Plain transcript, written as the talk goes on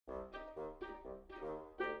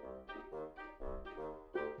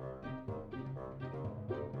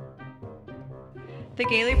The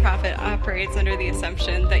Gaily Prophet operates under the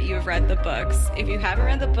assumption that you have read the books. If you haven't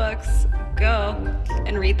read the books, go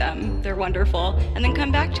and read them. They're wonderful. And then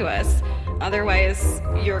come back to us. Otherwise,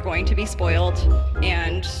 you're going to be spoiled.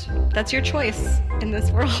 And that's your choice in this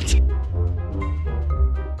world.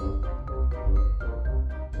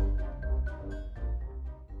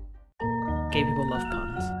 Gay people love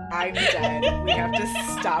puns. I'm dead. We have to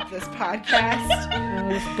stop this podcast.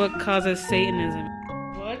 This book causes Satanism.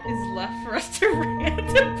 What is left for us to rant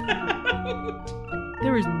about?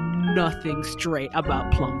 There is nothing straight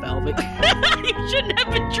about Plum Velvet. You shouldn't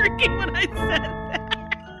have been drinking when I said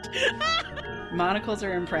that. Monocles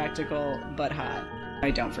are impractical, but hot.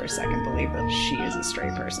 I don't for a second believe that she is a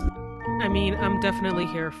straight person. I mean, I'm definitely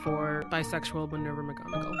here for bisexual Minerva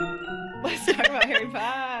McGonagall. Let's talk about Harry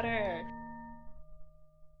Potter.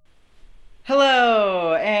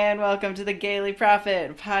 Hello, and welcome to the Gaily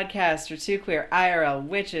Prophet podcast for two queer IRL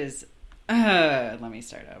witches. Let me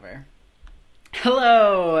start over.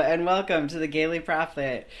 Hello, and welcome to the Gaily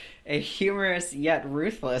Prophet, a humorous yet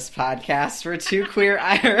ruthless podcast for two queer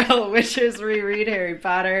IRL witches reread Harry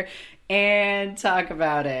Potter and talk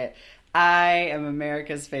about it. I am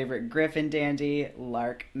America's favorite Griffin dandy,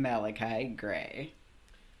 Lark Malachi Gray.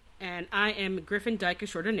 And I am Griffin Dyke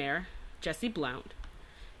Extraordinaire, Jessie Blount.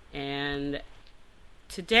 And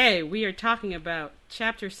today we are talking about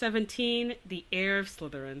Chapter 17, The Heir of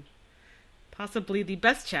Slytherin. Possibly the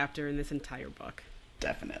best chapter in this entire book.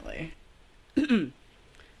 Definitely.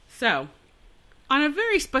 So, on a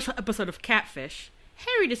very special episode of Catfish,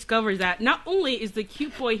 Harry discovers that not only is the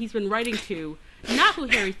cute boy he's been writing to not who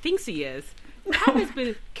Harry thinks he is, Tom has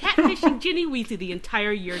been catfishing Ginny Weasley the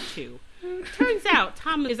entire year too. Turns out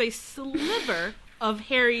Tom is a sliver of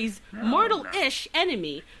Harry's mortal-ish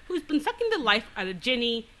enemy who's been sucking the life out of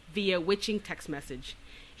Ginny via witching text message.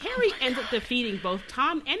 Harry ends up defeating both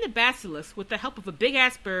Tom and the Basilisk with the help of a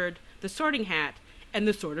big-ass bird, the Sorting Hat, and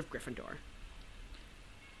the Sword of Gryffindor.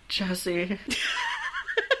 Jessie.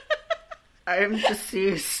 I am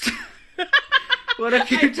deceased. What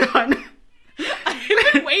have you done?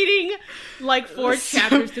 I've been waiting like 4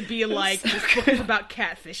 chapters to be like, this book is about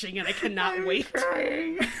catfishing and I cannot wait.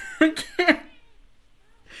 Crying. I can't.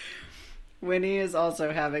 Winnie is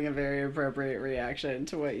also having a very appropriate reaction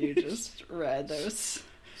to what you just read. That was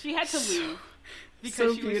She had to leave.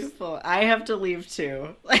 so beautiful. I have to leave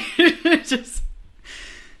too. Like, just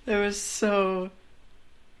that was so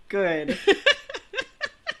good.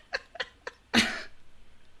 Oh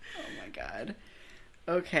my god.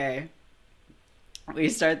 Okay. We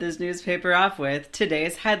start this newspaper off with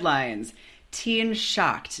today's headlines. Teen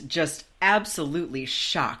shocked, just absolutely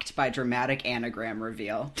shocked by dramatic anagram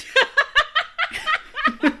reveal.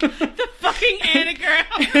 The fucking anagram.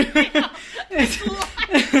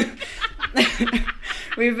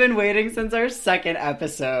 We've been waiting since our second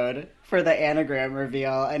episode for the anagram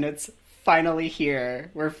reveal, and it's finally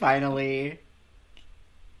here. We're finally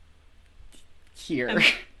here.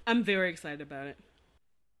 I'm very excited about it.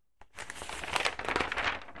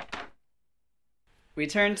 We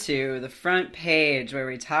turn to the front page where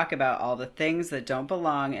we talk about all the things that don't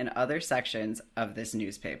belong in other sections of this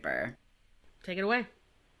newspaper. Take it away.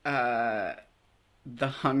 The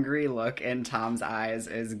hungry look in Tom's eyes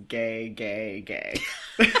is gay, gay, gay.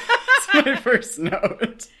 That's my first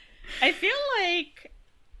note. I feel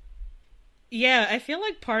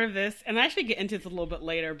like part of this, and I actually get into this a little bit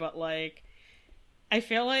later, but like, I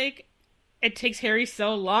feel like it takes Harry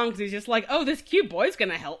so long because he's just like, oh, this cute boy's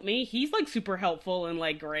gonna help me. He's like super helpful and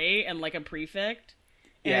like great and like a prefect.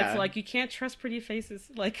 And It's like, you can't trust pretty faces.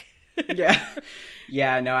 Like,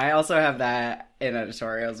 Yeah, no, I also have that in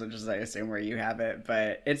editorials, which is, I assume, where you have it.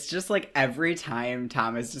 But it's just like every time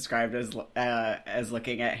Tom is described as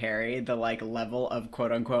looking at Harry, the like level of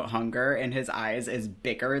quote unquote hunger in his eyes is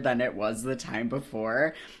bigger than it was the time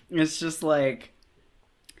before. It's just like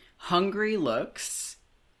hungry looks.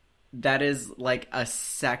 That is like a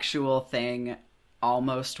sexual thing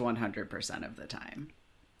almost 100% of the time.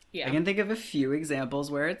 yeah. I can think of a few examples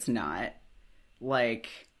where it's not.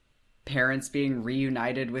 Like parents being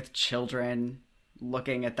reunited with children,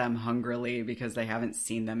 looking at them hungrily because they haven't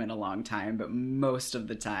seen them in a long time. But most of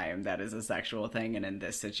the time, that is a sexual thing. And in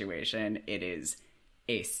this situation, it is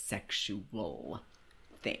a sexual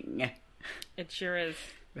thing. It sure is.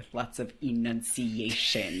 With lots of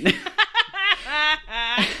enunciation.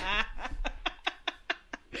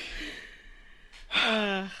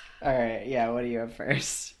 All right, yeah, what do you have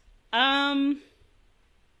first?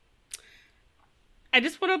 I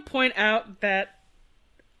just want to point out that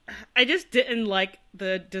I just didn't like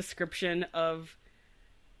the description of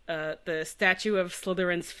the statue of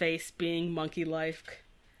Slytherin's face being monkey-like.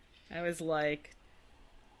 I was like,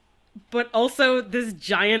 but also this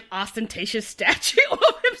giant ostentatious statue of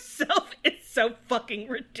himself is so fucking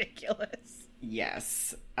ridiculous.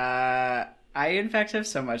 Yes. I, in fact, have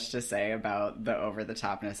so much to say about the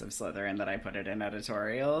over-the-topness of Slytherin that I put it in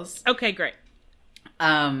editorials. Okay, great.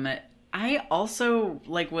 I also,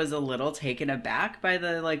 was a little taken aback by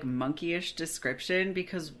the, monkeyish description,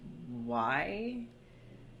 because why?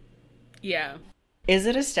 Yeah. Is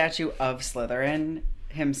it a statue of Slytherin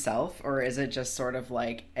himself, or is it just sort of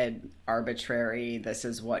an arbitrary, this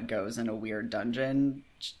is what goes in a weird dungeon?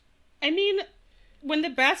 I mean, when the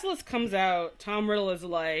basilisk comes out, Tom Riddle is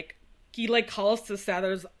he calls to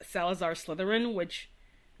Salazar Slytherin, which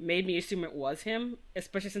made me assume it was him,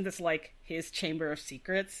 especially since it's his Chamber of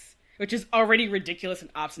Secrets, which is already ridiculous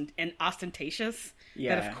and ostentatious.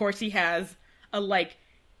 Yeah. That of course he has a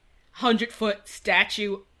 100-foot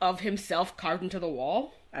statue of himself carved into the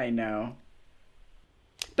wall. I know.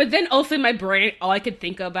 But then also in my brain, all I could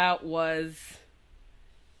think about was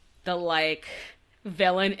the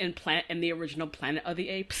villain in the original Planet of the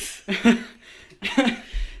Apes.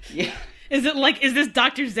 Yeah. Is this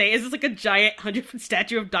Dr. Zayas? Is this a giant 100-foot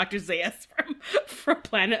statue of Dr. Zayas from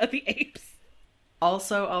Planet of the Apes?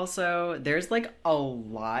 Also, there's a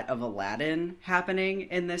lot of Aladdin happening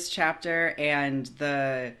in this chapter, and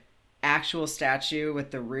the actual statue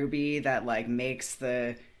with the ruby that makes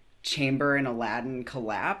the chamber in Aladdin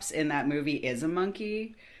collapse in that movie is a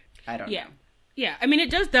monkey. I don't know. Yeah, I mean, it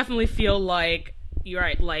does definitely feel you're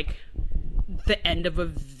right, the end of a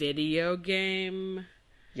video game.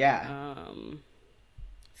 Yeah.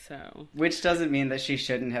 So. Which doesn't mean that she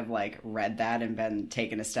shouldn't have, read that and been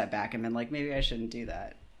taken a step back and been maybe I shouldn't do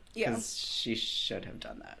that. Yeah. Because she should have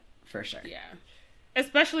done that, for sure. Yeah.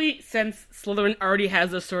 Especially since Slytherin already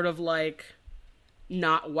has a sort of,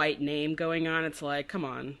 not white name going on. It's come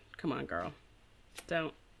on, girl.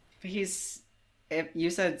 Don't. If you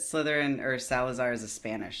said Slytherin or Salazar is a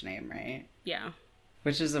Spanish name, right? Yeah.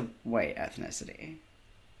 Which is a white ethnicity.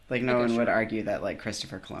 No one would argue that,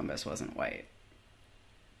 Christopher Columbus wasn't white.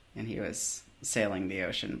 And he was sailing the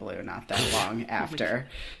ocean blue not that long after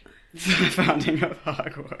the founding of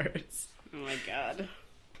Hogwarts. Oh my god.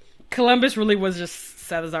 Columbus really was just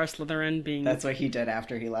Salazar Slytherin being... That's what he did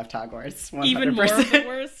after he left Hogwarts. 100%. Even more of the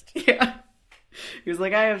worst? Yeah. He was I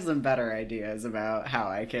have some better ideas about how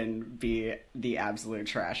I can be the absolute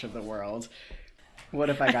trash of the world. What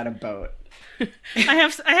if I got a boat? I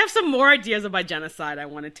have some more ideas about genocide I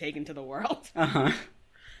want to take into the world. Uh-huh.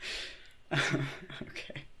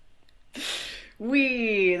 Okay.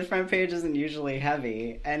 The front page isn't usually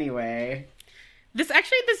heavy. Anyway. This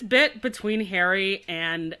bit between Harry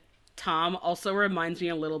and Tom also reminds me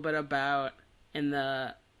a little bit about in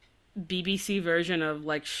the BBC version of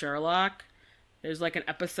Sherlock. There's an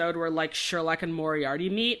episode where Sherlock and Moriarty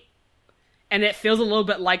meet. And it feels a little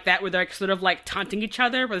bit like that, where they're sort of taunting each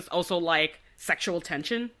other, but it's also sexual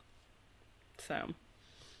tension. So,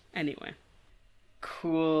 anyway.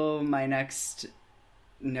 Cool. My next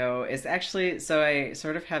note is actually, so I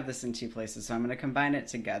sort of have this in two places, so I'm going to combine it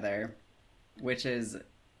together, which is,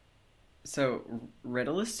 so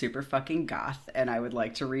Riddle is super fucking goth, and I would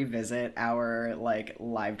like to revisit our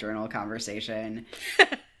live journal conversation.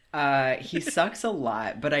 He sucks a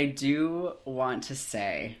lot, but I do want to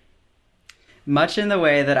say, much in the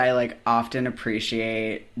way that I often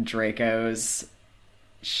appreciate Draco's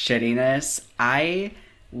shittiness, I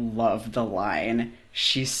love the line,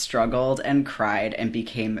 "She struggled and cried and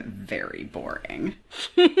became very boring."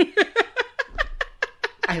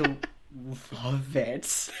 I love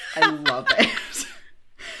it. I love it.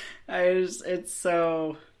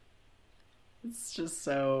 It's just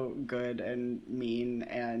so good and mean,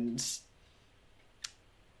 and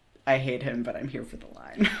I hate him, but I'm here for the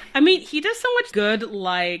line. I mean, he does so much good,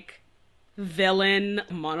 villain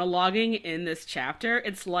monologuing in this chapter.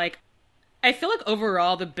 It's I feel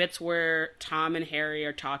overall the bits where Tom and Harry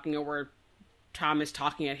are talking, or where Tom is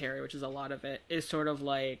talking at Harry, which is a lot of it, is sort of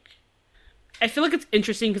I feel it's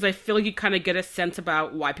interesting because I feel you kind of get a sense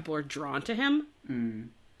about why people are drawn to him. Mm.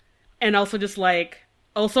 And also just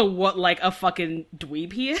also what a fucking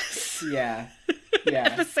dweeb he is. Yeah. Yeah.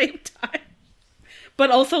 At the same time. But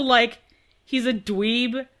also he's a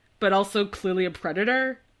dweeb, but also clearly a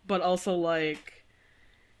predator, but also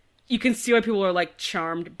you can see why people are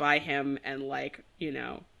charmed by him, and I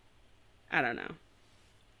don't know.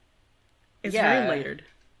 It's very layered.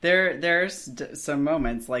 There's some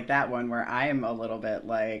moments like that one where I'm a little bit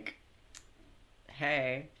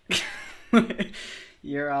hey,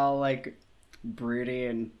 you're all broody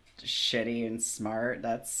and shitty and smart.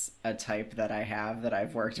 That's a type that I have that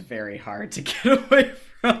I've worked very hard to get away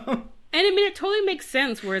from. And I mean, it totally makes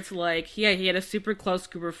sense where it's like, yeah, he had a super close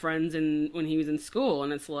group of friends when he was in school,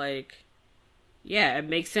 and it's like, yeah, it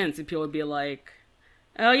makes sense. And people would be like,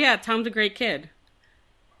 oh yeah, Tom's a great kid.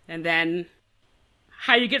 And then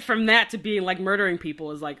how you get from that to being like murdering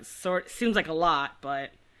people is like, seems like a lot,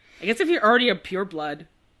 but I guess if you're already a pureblood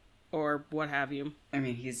or what have you. I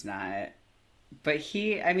mean, he's not. But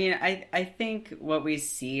I think what we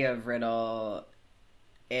see of Riddle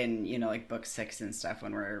in, you know, like book 6 and stuff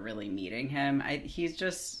when we're really meeting him, he's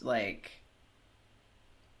just like,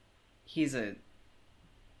 he's a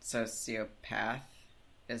sociopath.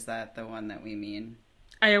 Is that the one that we mean?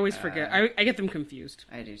 I always forget. I get them confused.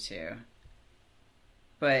 I do too.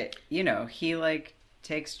 But, you know, he like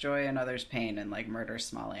takes joy in others' pain and like murders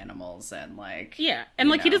small animals and like... Yeah, and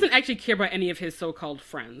like he doesn't actually care about any of his so-called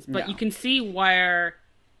friends, but you can see where...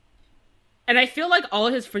 And I feel like all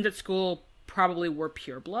of his friends at school probably were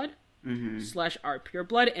pureblood, / are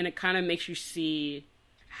pureblood, and it kind of makes you see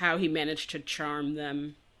how he managed to charm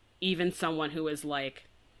them, even someone who is like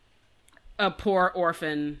a poor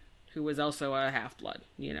orphan who was also a half-blood,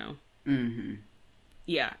 you know? Mm-hmm.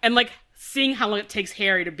 Yeah, and like seeing how long it takes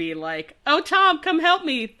Harry to be like, "Oh, Tom, come help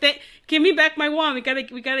me! Give me back my wand. We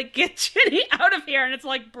gotta get Ginny out of here." And it's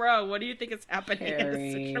like, bro, what do you think is happening in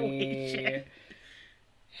this situation?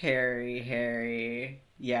 Harry.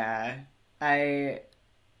 Yeah,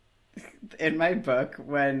 in my book,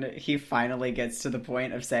 when he finally gets to the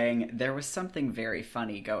point of saying there was something very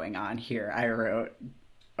funny going on here, I wrote,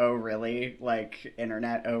 "Oh really?" Like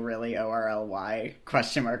internet, "Oh really?" ORLY ?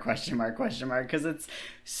 Because it's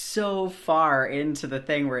so far into the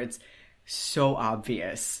thing where it's so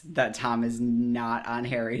obvious that Tom is not on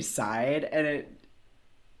Harry's side, and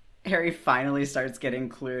Harry finally starts getting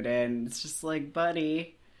clued in. It's just like,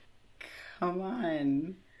 buddy, come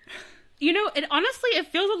on. You know, it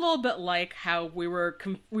feels a little bit like how we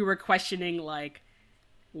were questioning like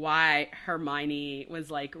why Hermione was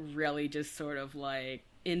like really just sort of like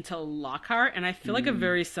into Lockhart, and I feel like a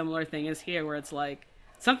very similar thing is here, where it's like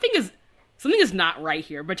something is not right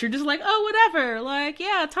here, but you're just like, oh, whatever, like,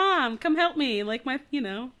 yeah, Tom, come help me, like, my, you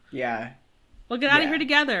know, yeah, we'll get out of here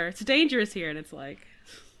together. It's dangerous here, and it's like,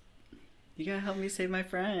 you gotta help me save my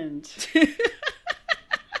friend.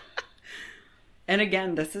 And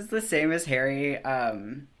again, this is the same as Harry,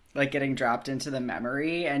 like getting dropped into the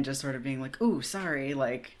memory and just sort of being like, ooh, sorry,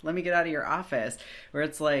 like, let me get out of your office, where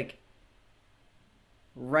it's like,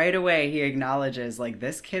 right away he acknowledges, like,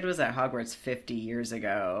 this kid was at Hogwarts 50 years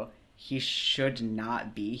ago. He should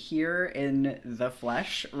not be here in the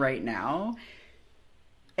flesh right now.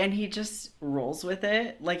 And he just rolls with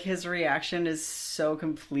it. Like, his reaction is so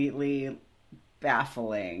completely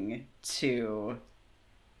baffling to...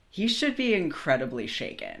 He should be incredibly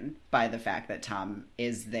shaken by the fact that Tom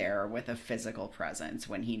is there with a physical presence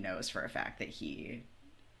when he knows for a fact that he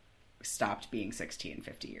stopped being 16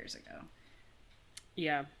 50 years ago.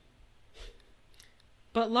 Yeah.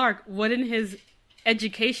 But Lark, what in his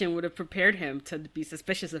education would have prepared him to be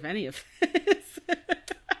suspicious of any of this?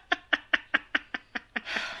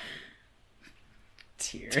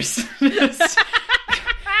 Tears. We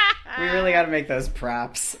really got to make those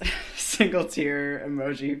props. Single tear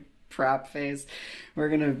emoji prop face. We're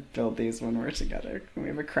going to build these when we're together. We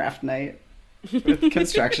have a craft night with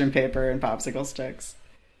construction paper and popsicle sticks.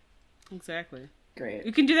 Exactly. Great.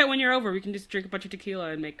 You can do that when you're over. We can just drink a bunch of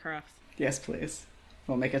tequila and make crafts. Yes, please.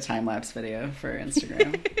 We'll make a time-lapse video for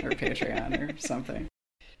Instagram or Patreon or something.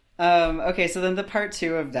 Okay, so then the part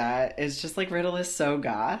 2 of that is just like Riddle is so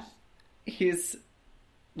goth. He's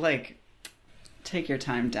like, take your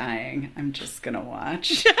time dying. I'm just gonna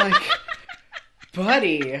watch. Like,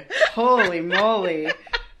 buddy, holy moly.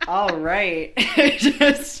 All right.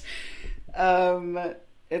 Just,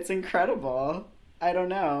 it's incredible. I don't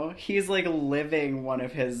know. He's like living one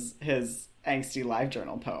of his angsty live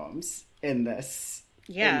journal poems in this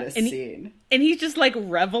scene. And he's just like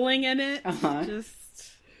reveling in it. Uh-huh.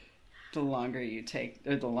 Just the longer you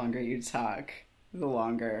talk, the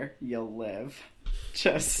longer you'll live.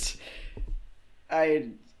 Just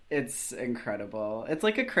it's incredible. It's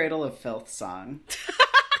like a Cradle of Filth song.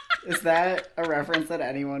 Is that a reference that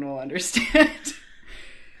anyone will understand?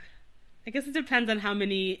 I guess it depends on how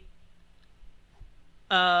many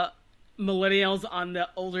millennials on the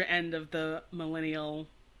older end of the millennial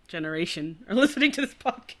generation are listening to this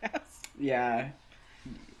podcast. Yeah.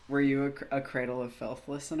 Were you a Cradle of Filth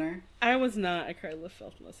listener? I was not a Cradle of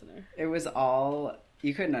Filth listener. It was all...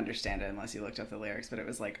 You couldn't understand it unless you looked up the lyrics, but it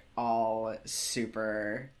was like all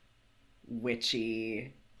super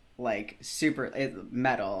witchy, like super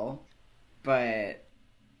metal, but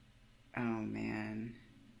oh man,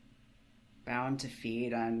 Bound to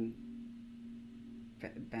Feed on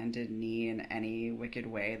bended knee in any wicked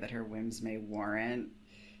way that her whims may warrant.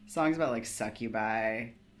 Songs about like succubi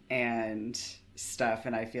and stuff,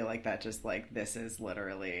 and I feel like that just like this is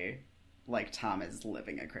literally like Tom is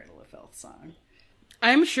living a Cradle of Filth song.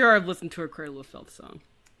 I'm sure I've listened to a Cradle of Filth song.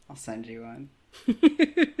 I'll send you one.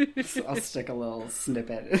 I'll stick a little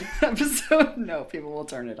snippet in the episode. No, people will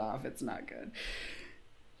turn it off. It's not good.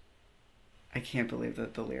 I can't believe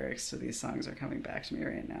that the lyrics to these songs are coming back to me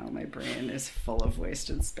right now. My brain is full of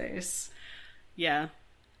wasted space. Yeah.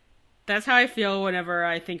 That's how I feel whenever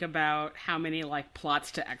I think about how many, like,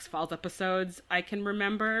 plots to X-Files episodes I can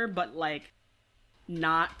remember, but, like,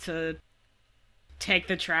 not to take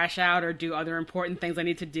the trash out or do other important things I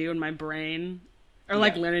need to do in my brain. Or,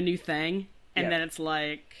 like, learn a new thing. And then it's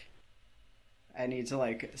like... I need to,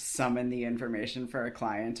 like, summon the information for a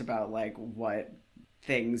client about, like, what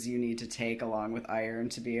things you need to take along with iron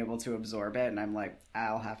to be able to absorb it, and I'm like,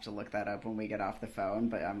 I'll have to look that up when we get off the phone,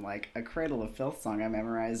 but I'm like, a Cradle of Filth song I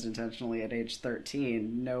memorized intentionally at age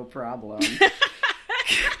 13, no problem.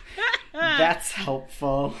 That's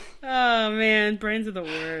helpful. Oh man, brains are the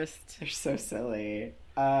worst. They're so silly.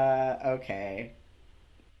 Okay.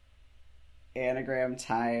 Anagram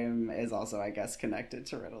time is also, I guess, connected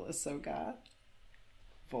to Riddle is so goth.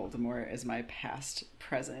 Voldemort is my past,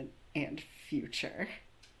 present, and future,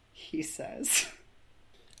 he says.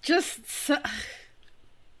 Just so...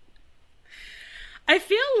 I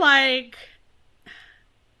feel like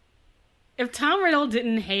if Tom Riddle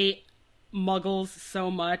didn't hate Muggles so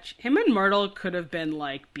much, him and Myrtle could have been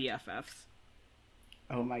like BFFs.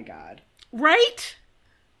 Oh my god. Right?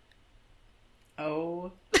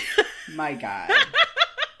 Oh my god.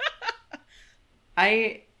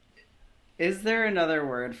 Is there another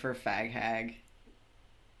word for fag hag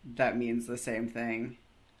that means the same thing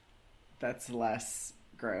that's less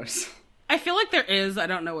gross? I feel like there is. I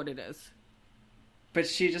don't know what it is. But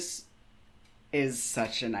she just is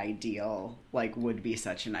such an ideal, like, would be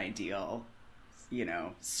such an ideal, you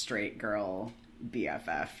know, straight girl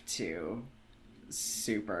BFF to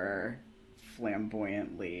super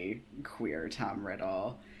flamboyantly queer Tom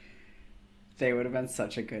Riddle. They would have been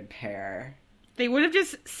such a good pair. They would have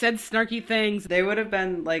just said snarky things. They would have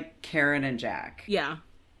been like Karen and Jack. Yeah.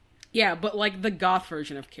 Yeah, but like the goth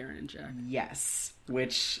version of Karen and Jack. Yes.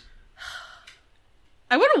 Which...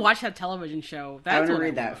 I want to watch that television show. That's I want to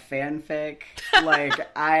read that fanfic.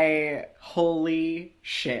 Like, holy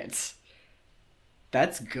shit.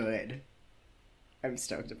 That's good. I'm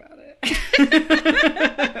stoked about it.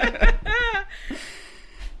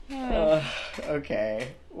 Okay.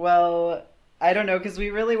 Well, I don't know, because we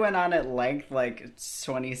really went on at length, like,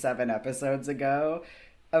 27 episodes ago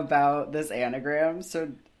about this anagram,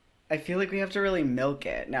 so I feel like we have to really milk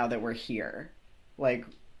it now that we're here. Like,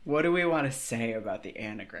 what do we want to say about the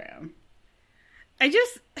anagram? I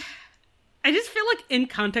just feel like in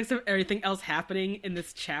context of everything else happening in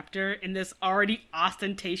this chapter, in this already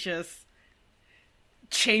ostentatious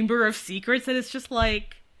chamber of secrets, that it's just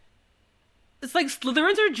like... It's like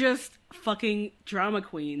Slytherins are just fucking drama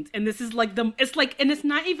queens. And this is like and it's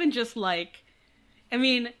not even just like... I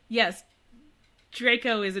mean, yes,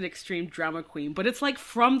 Draco is an extreme drama queen, but it's like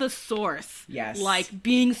from the source. Yes. Like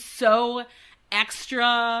being so...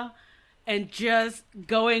 extra and just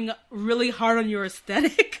going really hard on your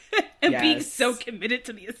aesthetic and being so committed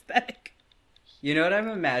to the aesthetic. You know what I'm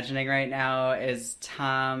imagining right now is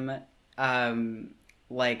Tom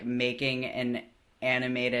like making an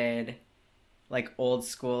animated like old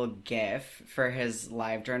school GIF for his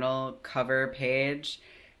live journal cover page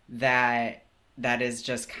that is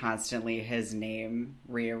just constantly his name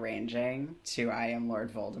rearranging to I am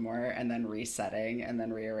Lord Voldemort and then resetting and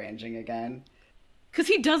then rearranging again. Because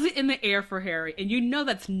he does it in the air for Harry, and you know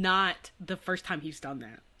that's not the first time he's done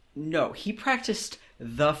that. No, he practiced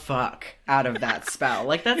the fuck out of that spell.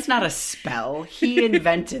 Like, that's not a spell. He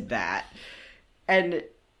invented that. And,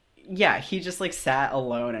 yeah, he just, like, sat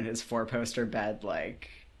alone in his four-poster bed, like,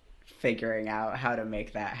 figuring out how to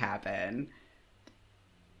make that happen.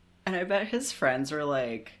 And I bet his friends were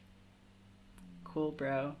like, cool,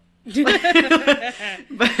 bro.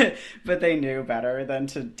 but they knew better than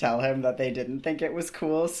to tell him that they didn't think it was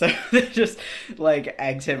cool, so they just like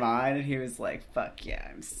egged him on, and he was like, fuck yeah,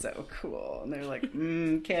 I'm so cool. And they're like,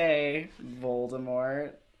 okay,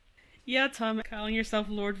 Voldemort. Yeah, Tom, calling yourself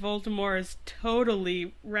Lord Voldemort is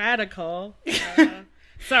totally radical.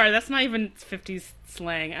 Sorry, that's not even 50s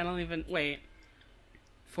slang. I don't even... Wait.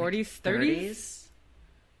 40s? 30s?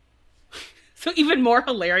 So even more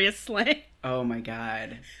hilarious slang. Oh my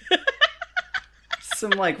god.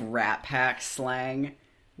 Some, like, Rat Pack slang.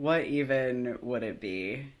 What even would it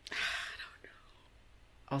be? I don't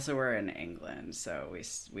know. Also, we're in England, so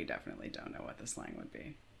we definitely don't know what the slang would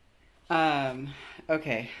be.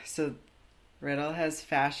 Okay, so Riddle has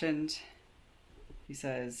fashioned... He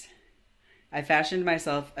says, I fashioned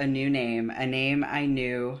myself a name I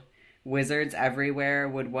knew wizards everywhere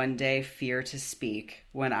would one day fear to speak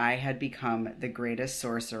when I had become the greatest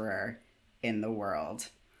sorcerer in the world.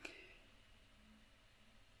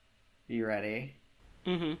 You ready?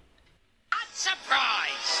 Mm-hmm.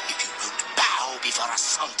 Surprise! If you won't bow before a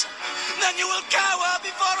sultan, then you will cower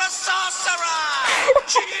before a sorcerer!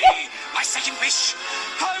 Gee, my second wish,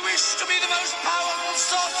 I wish to be the most powerful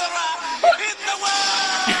sorcerer in the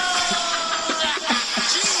world!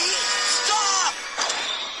 Gee, stop!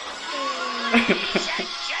 Ladies and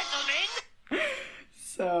gentlemen!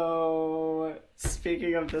 So,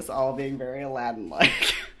 speaking of this all being very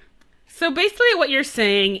Aladdin-like... So basically what you're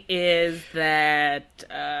saying is that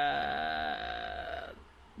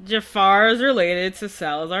Jafar is related to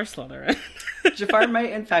Salazar Slytherin. Jafar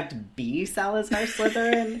might in fact be Salazar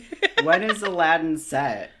Slytherin. When is Aladdin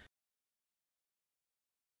set?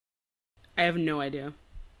 I have no idea.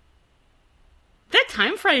 That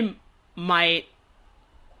time frame might...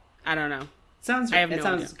 I don't know. Sounds. I have it no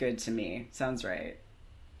sounds idea. good to me. Sounds right.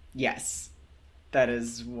 Yes, that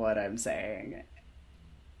is what I'm saying.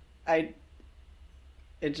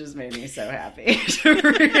 It just made me so happy to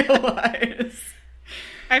realize.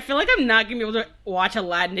 I feel like I'm not going to be able to watch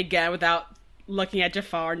Aladdin again without looking at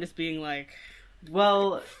Jafar and just being like...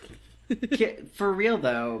 Well, for real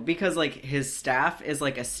though, because like his staff is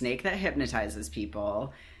like a snake that hypnotizes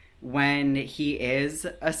people. When he is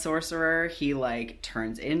a sorcerer, he like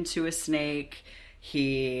turns into a snake.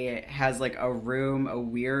 He has like a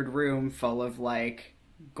weird room full of like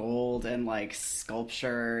gold and like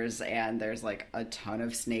sculptures, and there's like a ton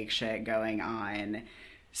of snake shit going on.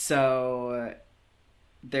 So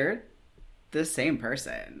they're the same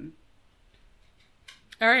person.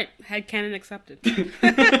 All right, headcanon accepted.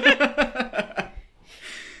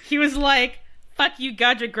 He was like, fuck you,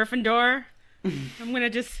 Godric Gryffindor. I'm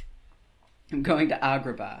going to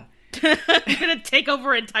Agrabah. I'm going to take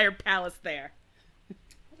over an entire palace there.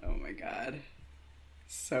 Oh my god.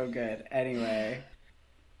 So good. Anyway.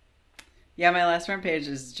 Yeah, my last front page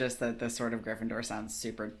is just that the Sword of Gryffindor sounds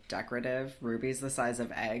super decorative. Rubies the size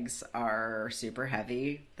of eggs are super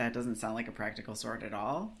heavy. That doesn't sound like a practical sword at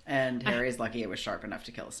all. And Harry's lucky it was sharp enough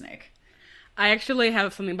to kill a snake. I actually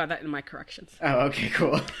have something about that in my corrections. Oh, okay,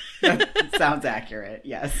 cool. That sounds accurate,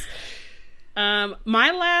 yes. My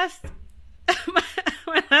last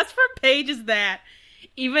front page is that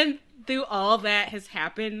even through all that has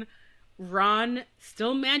happened, Ron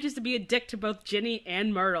still manages to be a dick to both Ginny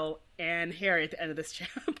and Myrtle and Harry at the end of this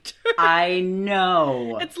chapter. I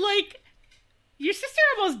know. It's like, your sister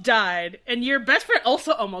almost died, and your best friend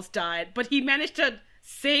also almost died, but he managed to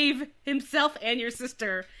save himself and your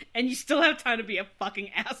sister, and you still have time to be a fucking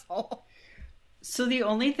asshole. So the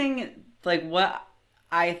only thing, like, what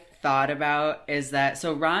I thought about is that,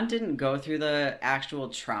 so Ron didn't go through the actual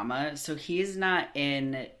trauma, so he's not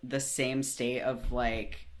in the same state of,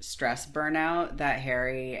 like, stress burnout that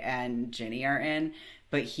Harry and Ginny are in,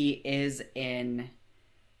 but he is in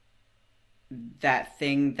that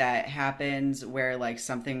thing that happens where, like,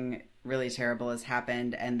 something really terrible has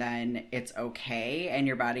happened and then it's okay and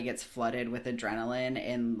your body gets flooded with adrenaline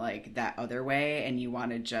in, like, that other way, and you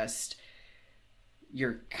want to just...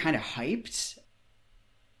 You're kind of hyped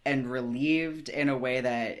and relieved in a way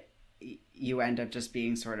that you end up just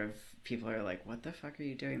being sort of... People are like, what the fuck are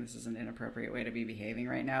you doing? This is an inappropriate way to be behaving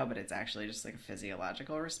right now, but it's actually just like a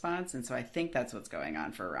physiological response. And so I think that's what's going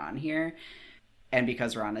on for Ron here. And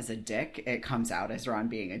because Ron is a dick, it comes out as Ron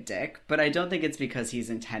being a dick. But I don't think it's because he's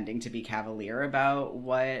intending to be cavalier about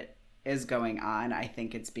what is going on. I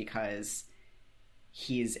think it's because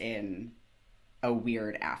he's in a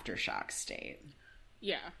weird aftershock state.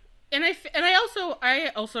 Yeah. And I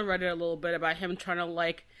also read it a little bit about him trying to,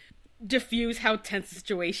 like, diffuse how tense the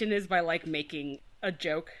situation is by, like, making a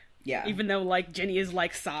joke. Yeah. Even though, like, Ginny is,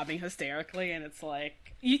 like, sobbing hysterically, and it's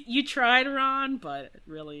like, you tried, Ron, but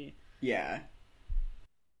really... Yeah.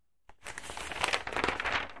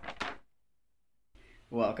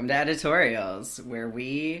 Welcome to Editorials, where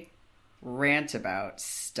we rant about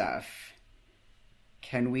stuff.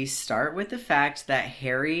 Can we start with the fact that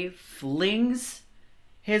Harry flings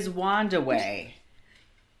his wand away?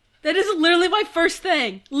 That is literally my first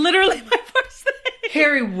thing. Literally my first thing.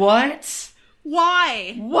 Harry, what?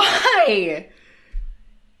 Why? Why?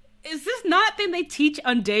 Is this not a thing they teach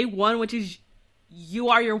on day one, which is you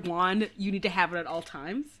are your wand, you need to have it at all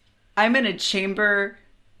times? I'm in a chamber.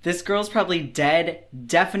 This girl's probably dead.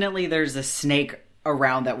 Definitely there's a snake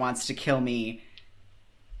around that wants to kill me.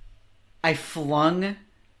 I flung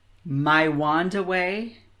my wand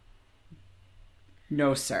away?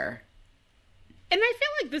 No, sir. And I feel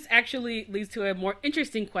like this actually leads to a more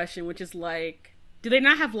interesting question, which is like, do they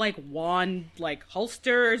not have like wand like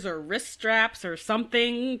holsters or wrist straps or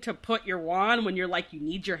something to put your wand when you're like, you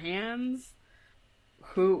need your hands?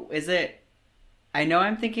 Who is it? I know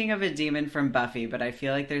I'm thinking of a demon from Buffy, but I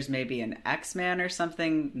feel like there's maybe an X-Man or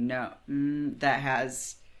something. No, that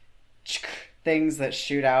has things that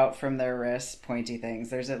shoot out from their wrists, pointy things.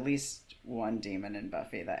 There's at least one demon in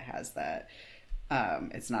Buffy that has that.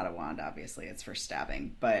 It's not a wand, obviously. It's for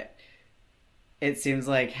stabbing, but it seems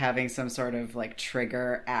like having some sort of like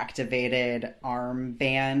trigger activated arm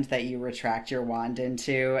band that you retract your wand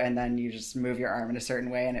into, and then you just move your arm in a certain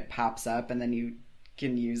way and it pops up and then you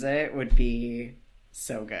can use it would be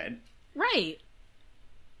so good. Right.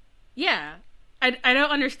 Yeah. I don't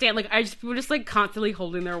understand. Like, people just like constantly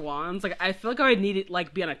holding their wands. Like, I feel like I would need it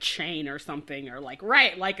like be on a chain or something, or like,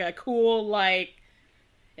 right, like a cool, like,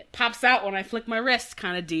 it pops out when I flick my wrist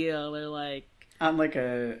kind of deal, or like on like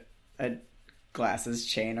a glasses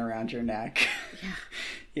chain around your neck. Yeah.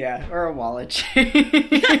 Yeah, or a wallet chain.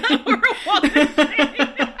 Or a wallet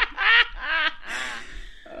chain.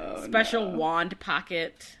 Special wand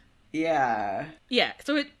pocket. Yeah. Yeah,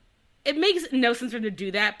 so it makes no sense for him to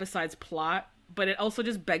do that besides plot, but it also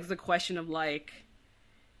just begs the question of like,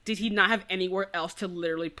 did he not have anywhere else to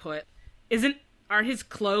literally put? Aren't his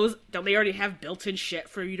clothes, don't they already have built-in shit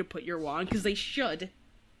for you to put your wand? Because they should.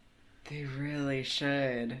 They really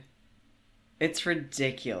should. It's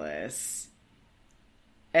ridiculous.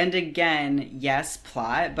 And again, yes,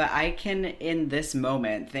 plot, but I can, in this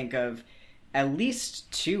moment, think of at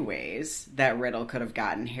least two ways that Riddle could have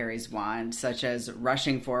gotten Harry's wand, such as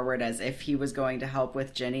rushing forward as if he was going to help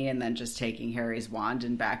with Ginny and then just taking Harry's wand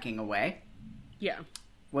and backing away. Yeah.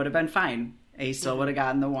 Would have been fine. He still would have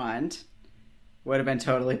gotten the wand. Would have been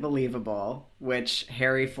totally believable, which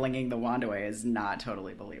Harry flinging the wand away is not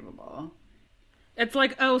totally believable. It's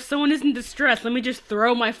like, oh, someone is in distress. Let me just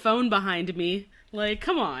throw my phone behind me. Like,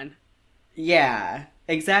 come on. Yeah,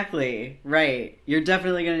 exactly. Right. You're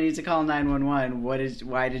definitely going to need to call 911.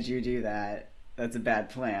 Why did you do that? That's a bad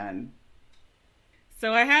plan.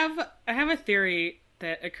 So I have a theory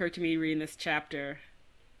that occurred to me reading this chapter.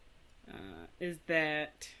 Is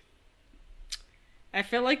that I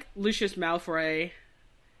feel like Lucius Malfoy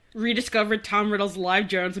rediscovered Tom Riddle's live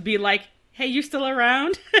journals to be like, hey, you still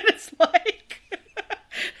around? And it's like,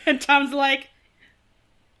 and Tom's like,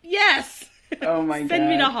 yes. Oh my god. Send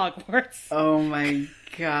me to Hogwarts. Oh my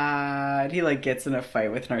god. He like gets in a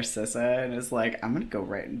fight with Narcissa and is like, I'm gonna go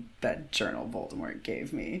write in that journal Voldemort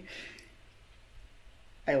gave me.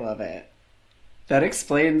 I love it. That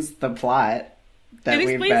explains the plot that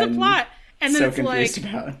we've been and then so it's confused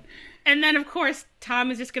like, about. And then, of course, Tom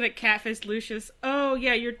is just going to catfish Lucius. Oh,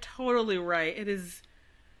 yeah, you're totally right. It is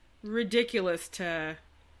ridiculous to,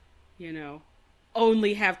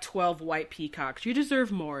 only have 12 white peacocks. You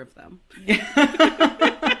deserve more of them.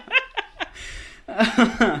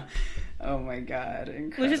 Oh my god,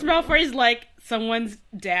 incredible. Lucius Malfoy is like someone's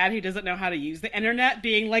dad who doesn't know how to use the internet,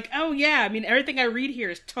 being like, oh, yeah, I mean, everything I read here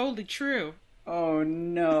is totally true. Oh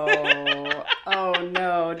no. Oh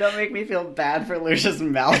no. Don't make me feel bad for Lucius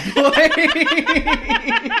Malfoy.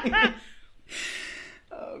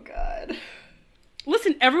 Oh god.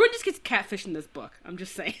 Listen, everyone just gets catfished in this book. I'm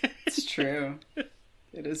just saying. It's true.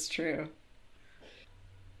 It is true.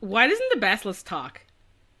 Why doesn't the Basilisk talk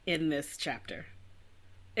in this chapter?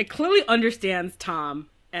 It clearly understands Tom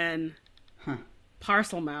and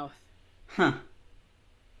Parselmouth. Huh.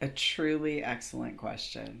 A truly excellent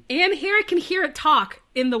question. And Harry can hear it talk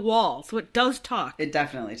in the wall, so it does talk. It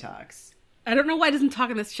definitely talks. I don't know why it doesn't talk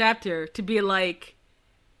in this chapter to be like,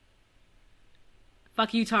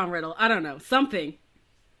 fuck you, Tom Riddle. I don't know. Something.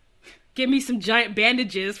 Give me some giant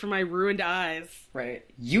bandages for my ruined eyes. Right.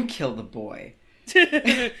 You kill the boy. You go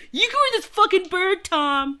in this fucking bird,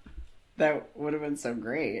 Tom. That would have been so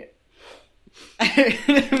great. And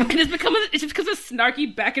it's just because of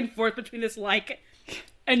snarky back and forth between this, like,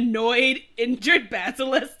 annoyed, injured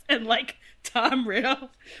basilisk and, like, Tom Riddle.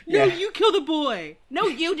 No, Yeah. you kill the boy. No,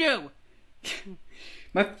 you do.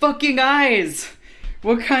 My fucking eyes!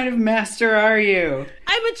 What kind of master are you?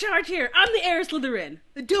 I'm in charge here. I'm the heir Slytherin.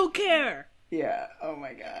 I don't care. Yeah, oh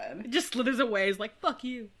my god. It just slithers away. It's like, fuck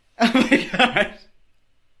you. Oh my god.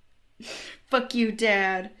 Fuck you,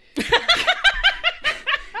 Dad.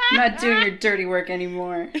 I'm not doing your dirty work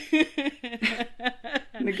anymore.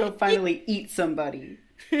 I'm gonna go finally eat somebody.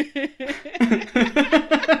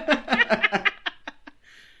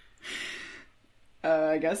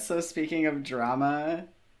 I guess so. Speaking of drama,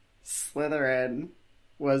 Slytherin,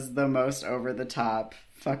 was the most over the top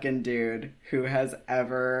fucking dude who has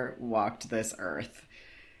ever walked this earth.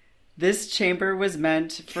 This chamber was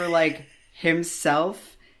meant for, like,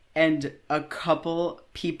 himself and a couple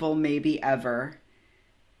people maybe ever.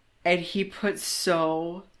 And he put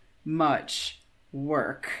so much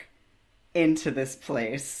work into this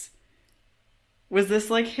place. Was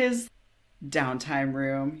this, like, his downtime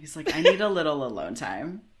room? He's like, I need a little alone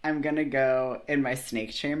time. I'm gonna go in my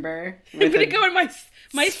snake chamber. I'm gonna go in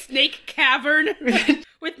my snake cavern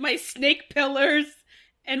with my snake pillars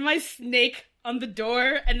and my snake on the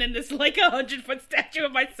door, and then this, like, 100-foot statue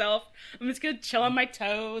of myself. I'm just gonna chill on my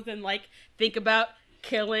toes and, like, think about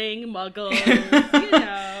killing muggles, you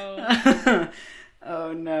know.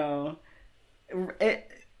 Oh, no.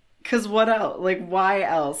 Because what else? Like, why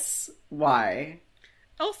else? Why?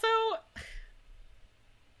 Also,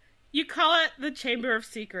 you call it the Chamber of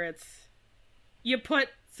Secrets. You put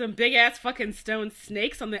some big-ass fucking stone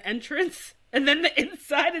snakes on the entrance, and then the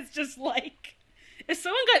inside is just like... If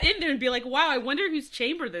someone got in there and be like, wow, I wonder whose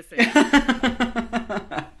chamber this is.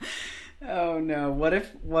 Oh, no. What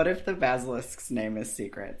if the basilisk's name is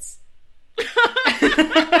Secrets?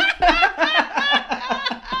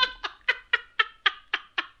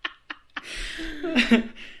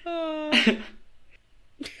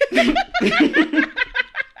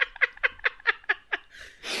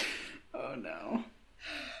 Oh, no.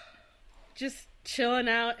 Just chilling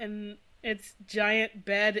out in its giant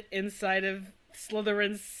bed inside of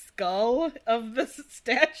Slytherin's skull of the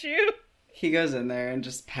statue. He goes in there and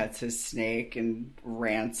just pets his snake and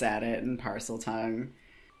rants at it in parcel tongue.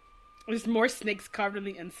 There's more snakes carved on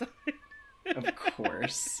the inside. Of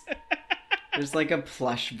course. There's like a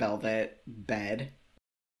plush velvet bed.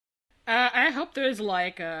 I hope there's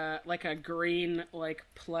like a green, like,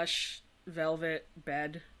 plush velvet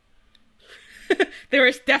bed. There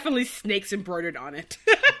is definitely snakes embroidered on it.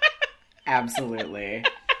 Absolutely.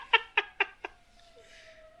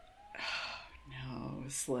 No,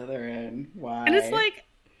 Slytherin. Why? And it's like,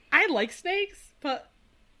 I like snakes, but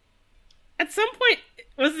at some point,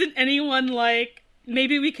 wasn't anyone like,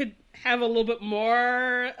 maybe we could have a little bit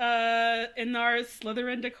more in our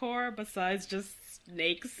Slytherin decor besides just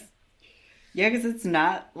snakes? Yeah, because it's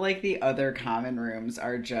not like the other common rooms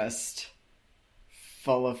are just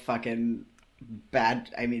full of fucking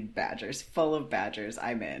badgers. Full of badgers.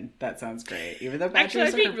 I'm in. That sounds great. Even though badgers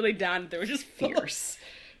Actually, I'd are be really down if they were just fierce.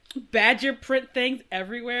 Badger print things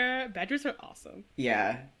everywhere. Badgers are awesome.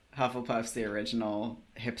 Yeah. Hufflepuff's the original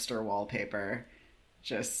hipster wallpaper.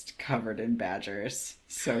 Just covered in badgers.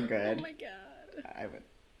 So good. Oh my god. I would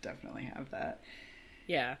definitely have that.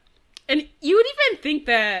 Yeah. And you would even think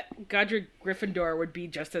that Godric Gryffindor would be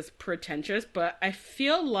just as pretentious, but I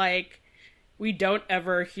feel like we don't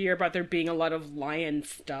ever hear about there being a lot of lion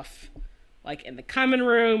stuff, like in the common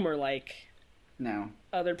room or like No.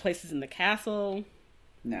 other places in the castle.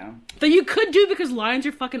 No. That you could do because lions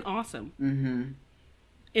are fucking awesome. Mm-hmm.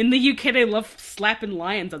 In the UK, they love slapping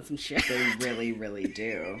lions on some shit. They really, really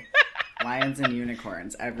do. Lions and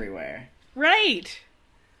unicorns everywhere. Right.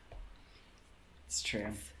 It's true.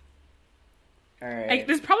 All right.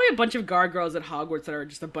 There's probably a bunch of gargoyles at Hogwarts that are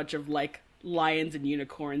just a bunch of, like, lions and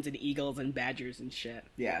unicorns and eagles and badgers and shit.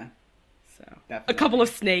 Yeah. So Definitely. a couple of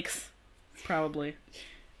snakes, probably.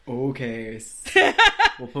 Okay.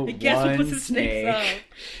 We'll put I guess one we'll put some snake.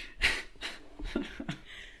 snakes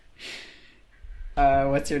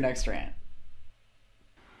What's your next rant?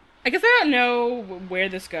 I guess I don't know where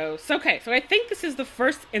this goes. Okay, so I think this is the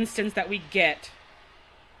first instance that we get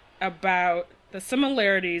about the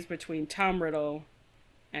similarities between Tom Riddle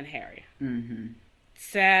and Harry. Mm-hmm.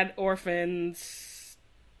 Sad orphans,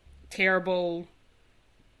 terrible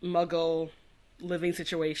muggle living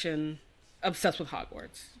situation, obsessed with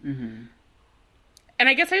Hogwarts. Mm-hmm. And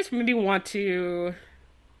I guess I just maybe want to...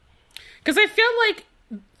 Because I feel like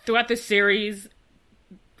throughout the series,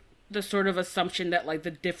 the sort of assumption that, like, the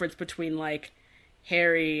difference between, like,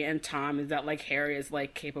 Harry and Tom is that, like, Harry is,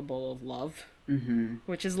 like, capable of love. Mm-hmm.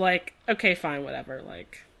 Which is, like, okay, fine, whatever.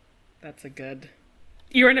 Like, that's a good...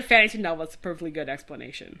 You're in a fantasy novel, it's a perfectly good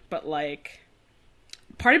explanation. But, like,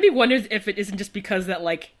 part of me wonders if it isn't just because that,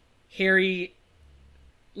 like, Harry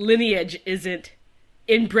lineage isn't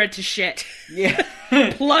inbred to shit. Yeah.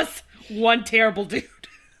 Plus one terrible dude.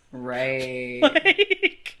 Right.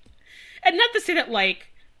 Like, and not to say that,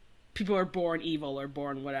 like, people are born evil or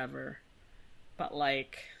born whatever, but,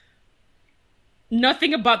 like,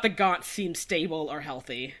 nothing about the Gaunt seems stable or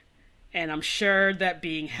healthy, and I'm sure that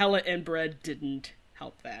being hella inbred didn't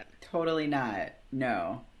help that. Totally not.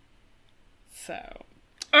 No. So,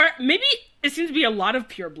 or maybe it seems to be a lot of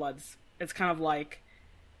purebloods. It's kind of like,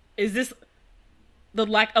 is this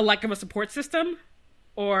a lack of a support system,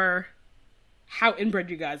 or how inbred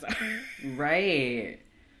you guys are. Right.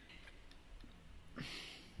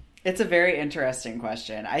 It's a very interesting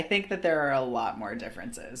question. I think that there are a lot more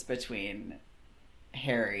differences between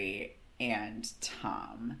Harry and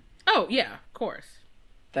Tom. Oh, yeah, of course.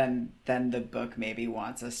 Than the book maybe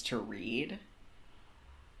wants us to read.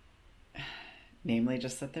 Namely,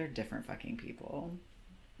 just that they're different fucking people.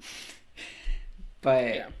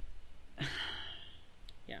 But...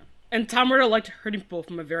 Yeah. And Tom Riddle liked hurting people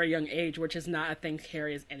from a very young age, which is not a thing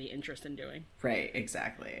Harry has any interest in doing. Right,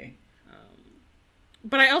 exactly.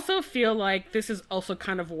 But I also feel like this is also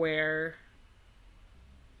kind of where...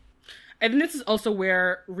 I think this is also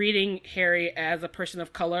where reading Harry as a person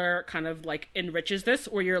of color kind of, like, enriches this,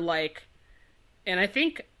 where you're like... And I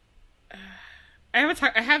think... I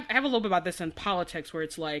have a little bit about this in politics, where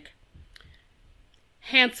it's like...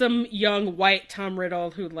 handsome, young, white Tom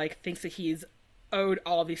Riddle who, like, thinks that he's owed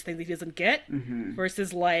all these things that he doesn't get,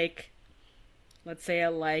 versus, like... Let's say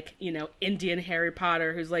Indian Harry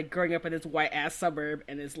Potter who's, like, growing up in this white-ass suburb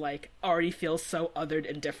and is, like, already feels so othered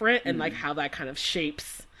and different, and, like, how that kind of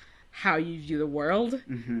shapes how you view the world.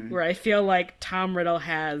 Where I feel like Tom Riddle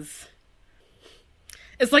has...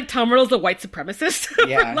 It's like Tom Riddle's a white supremacist, for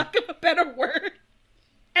lack of a better word.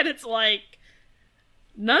 And it's like,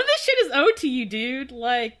 none of this shit is owed to you, dude.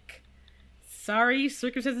 Like, sorry,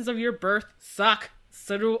 circumstances of your birth suck.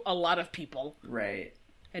 So do a lot of people. Right.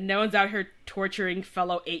 And no one's out here torturing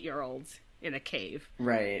fellow 8-year-olds in a cave.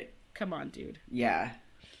 Right. Come on, dude. Yeah.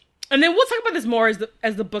 And then we'll talk about this more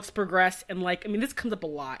as the books progress. And, like, I mean, this comes up a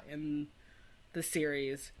lot in the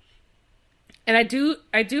series. And I do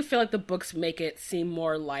feel like the books make it seem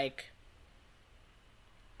more like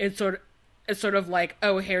it's sort of like,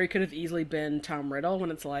 oh, Harry could have easily been Tom Riddle, when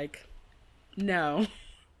it's like, no.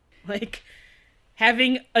 Like,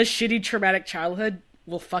 having a shitty traumatic childhood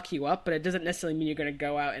will fuck you up, but it doesn't necessarily mean you're going to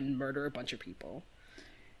go out and murder a bunch of people.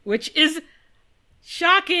 Which is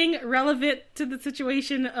shocking, relevant to the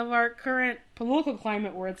situation of our current political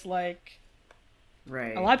climate, where it's like,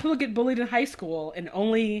 right, a lot of people get bullied in high school, and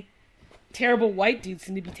only terrible white dudes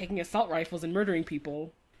seem to be taking assault rifles and murdering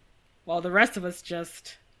people, while the rest of us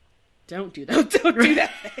just don't do that. Don't do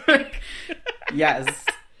that thing. Yes.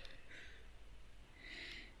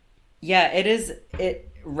 Yeah, it is.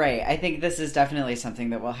 Right. I think this is definitely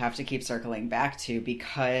something that we'll have to keep circling back to,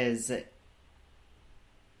 because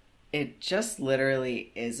it just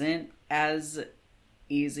literally isn't as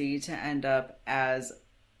easy to end up as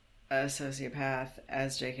a sociopath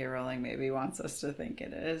as J.K. Rowling maybe wants us to think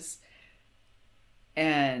it is.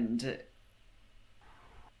 And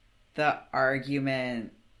the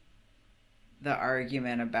argument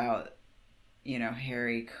about,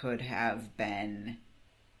 Harry could have been...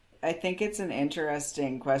 I think it's an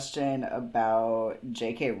interesting question about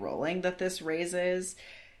J.K. Rowling that this raises,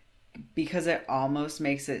 because it almost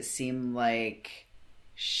makes it seem like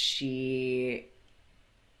she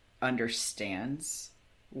understands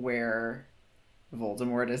where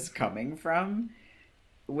Voldemort is coming from,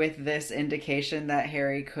 with this indication that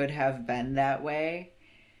Harry could have been that way.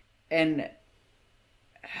 And...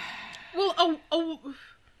 Well,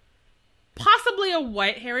 possibly a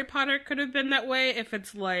white Harry Potter could have been that way, if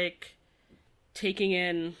it's, like, taking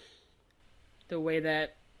in the way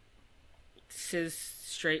that cis,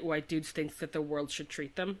 straight, white dudes think that the world should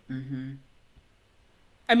treat them. Mm-hmm.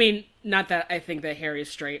 I mean, not that I think that Harry is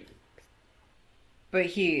straight. But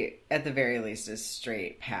he, at the very least, is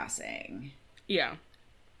straight passing. Yeah.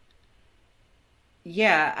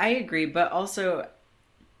 Yeah, I agree, but also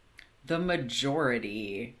the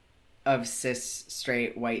majority of cis,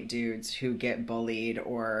 straight, white dudes who get bullied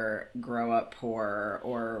or grow up poor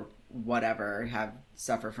or whatever,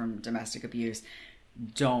 suffer from domestic abuse,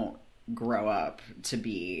 don't grow up to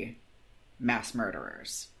be mass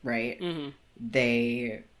murderers, right? Mm-hmm.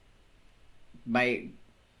 They might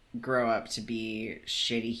grow up to be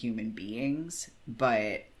shitty human beings,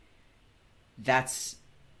 but that's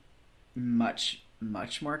much,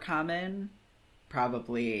 much more common,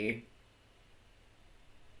 probably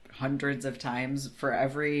hundreds of times. For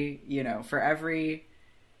every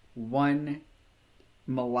one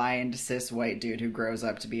maligned cis white dude who grows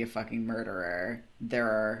up to be a fucking murderer, there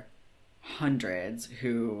are hundreds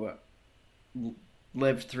who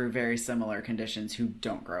lived through very similar conditions who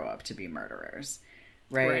don't grow up to be murderers,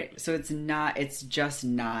 right? So it's just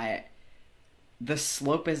not, the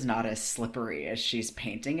slope is not as slippery as she's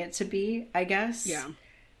painting it to be, I guess. Yeah.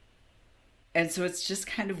 And so it's just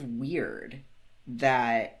kind of weird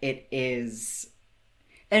that it is,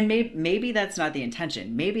 and maybe that's not the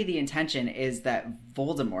intention. Maybe the intention is that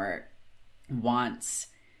Voldemort wants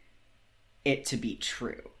it to be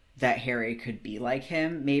true, that Harry could be like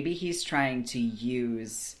him. Maybe he's trying to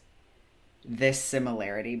use this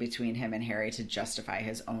similarity between him and Harry to justify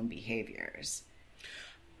his own behaviors.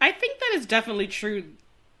 I think that is definitely true.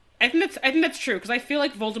 I think that's true, because I feel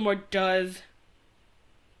like Voldemort does...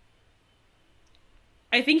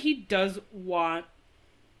 I think he does want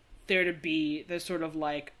there to be this sort of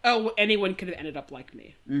like, oh, anyone could have ended up like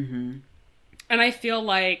me. Mm-hmm. And I feel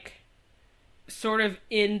like sort of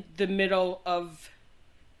in the middle of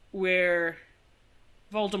where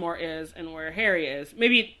Voldemort is and where Harry is,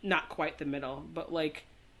 maybe not quite the middle, but like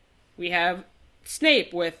we have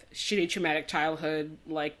Snape with shitty traumatic childhood,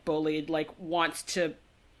 like bullied, like wants to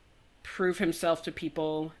prove himself to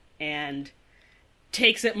people and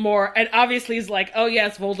takes it more, and obviously is like, oh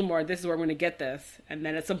yes, Voldemort, this is where I'm going to get this. And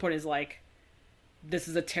then at some point is like, this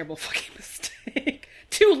is a terrible fucking mistake.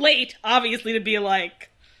 Too late, obviously, to be like,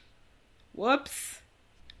 whoops,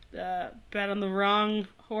 bet on the wrong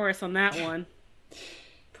horse on that one.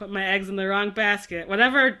 Put my eggs in the wrong basket.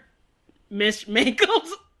 Whatever mismangled,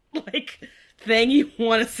 like, thing you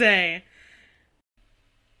want to say.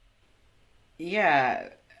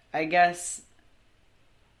 Yeah, I guess...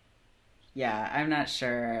 Yeah, I'm not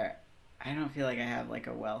sure. I don't feel like I have, like,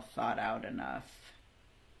 a well thought out enough.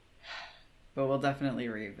 But we'll definitely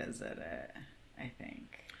revisit it, I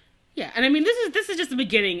think. Yeah, and I mean, this is just the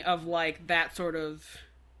beginning of, like, that sort of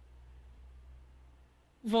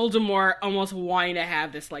Voldemort almost wanting to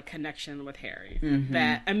have this, like, connection with Harry. Mm-hmm.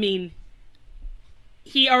 That, I mean,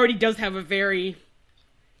 he already does have a very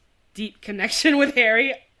deep connection with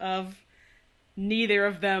Harry of neither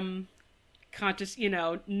of them conscious,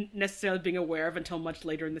 necessarily being aware of until much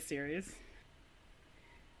later in the series.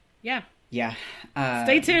 Yeah. Yeah.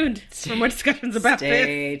 Stay tuned for more discussions about this.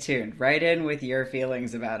 Stay tuned. Write in with your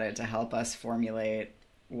feelings about it to help us formulate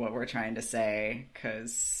what we're trying to say,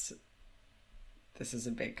 because this is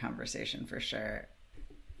a big conversation for sure.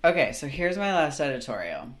 Okay, so here's my last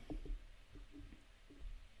editorial.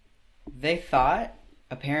 They thought,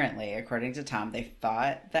 apparently, according to Tom, they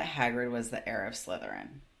thought that Hagrid was the heir of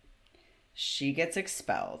Slytherin. She gets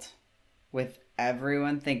expelled, with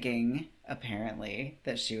everyone thinking, apparently,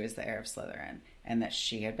 that she was the heir of Slytherin, and that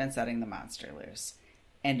she had been setting the monster loose.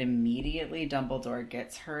 And immediately Dumbledore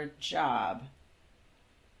gets her job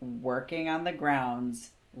working on the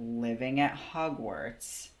grounds, living at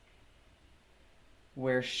Hogwarts,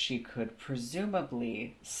 where she could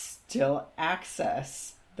presumably still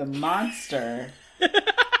access the monster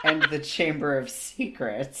and the Chamber of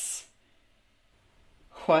Secrets.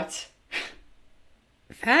 What?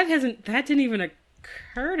 That didn't even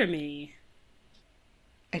occur to me.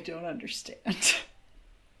 I don't understand.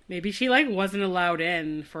 Maybe she, like, wasn't allowed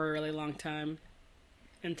in for a really long time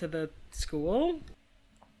into the school?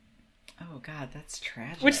 Oh, God, that's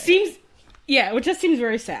tragic. Which just seems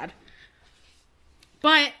very sad.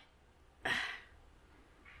 But,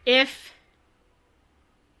 if...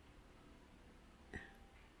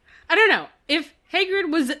 I don't know. If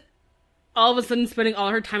Hagrid was all of a sudden spending all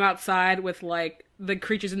her time outside with, like, the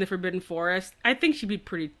creatures in the Forbidden Forest, I think she'd be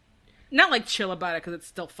pretty... Not, like, chill about it, because it's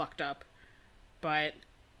still fucked up. But...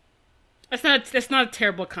 That's not a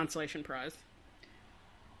terrible consolation prize.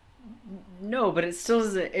 No, but it still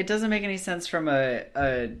doesn't make any sense from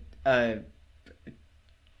a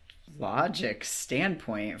logic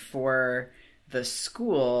standpoint for the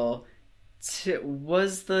school.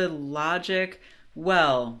 Was the logic,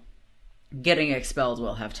 well, getting expelled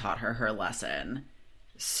will have taught her lesson.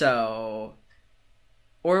 So,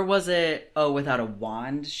 or was it, oh, without a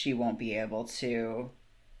wand, she won't be able to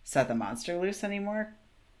set the monster loose anymore?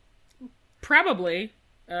 Probably.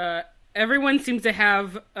 Everyone seems to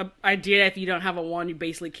have an idea if you don't have a wand, you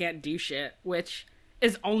basically can't do shit, which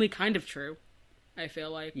is only kind of true, I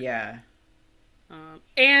feel like. Yeah.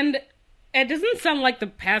 And it doesn't sound like the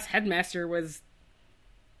past headmaster was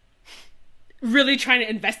really trying to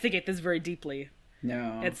investigate this very deeply.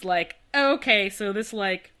 No. It's like, oh, okay, so this,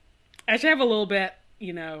 like, I should have a little bit,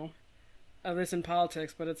 of this in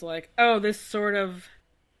politics, but it's like, oh, this sort of,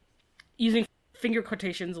 using finger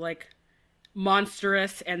quotations, like,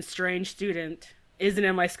 monstrous and strange student isn't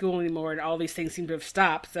in my school anymore, and all these things seem to have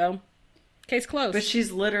stopped, so case closed. But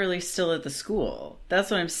she's literally still at the school.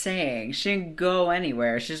 That's what I'm saying. She didn't go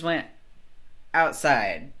anywhere. She just went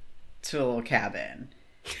outside to a little cabin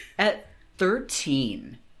at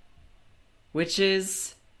 13, which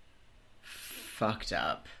is fucked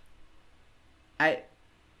up.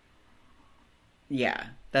 Yeah,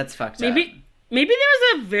 that's fucked up. Maybe there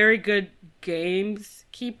was a very good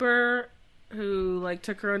gamekeeper who, like,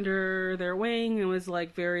 took her under their wing and was,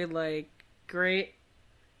 like, very, like, great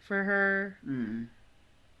for her. Mm.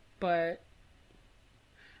 But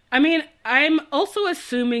I mean, I'm also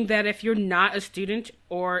assuming that if you're not a student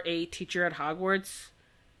or a teacher at Hogwarts,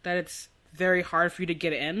 that it's very hard for you to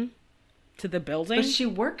get in to the building. But she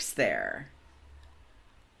works there.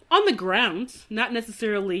 On the grounds, not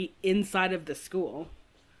necessarily inside of the school.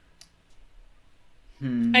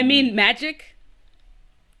 I mean, magic.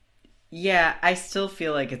 Yeah, I still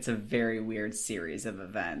feel like it's a very weird series of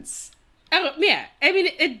events. Oh, yeah. I mean,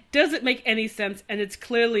 it doesn't make any sense, and it's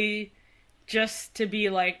clearly just to be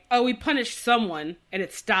like, oh, we punished someone, and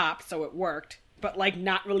it stopped, so it worked. But, like,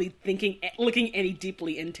 not really looking any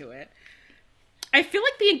deeply into it. I feel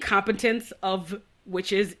like the incompetence of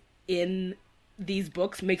witches in these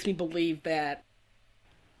books makes me believe that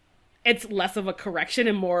it's less of a correction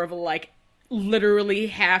and more of a, like, literally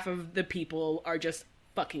half of the people are just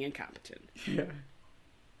fucking incompetent. Yeah.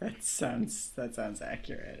 That sounds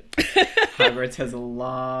accurate. Hogwarts has a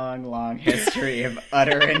long, long history of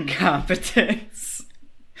utter incompetence.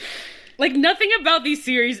 Like, nothing about these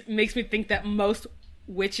series makes me think that most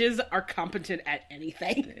witches are competent at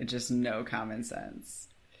anything. Just no common sense.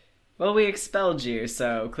 Well, we expelled you,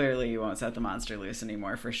 so clearly you won't set the monster loose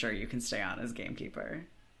anymore. For sure, you can stay on as gamekeeper.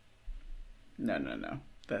 No.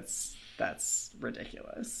 That's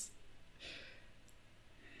ridiculous.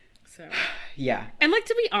 So, yeah. and, like,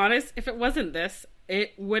 to be honest, if it wasn't this,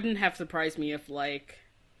 it wouldn't have surprised me if, like,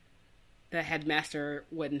 the headmaster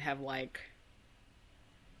wouldn't have, like,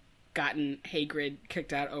 gotten Hagrid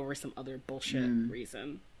kicked out over some other bullshit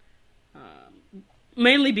reason.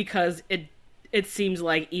 Mainly because it seems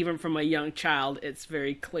like, even from a young child, it's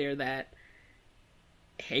very clear that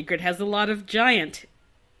Hagrid has a lot of giant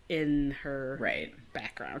in her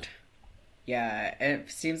background. Yeah,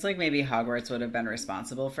 it seems like maybe Hogwarts would have been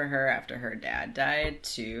responsible for her after her dad died,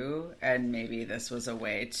 too. And maybe this was a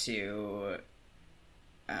way to...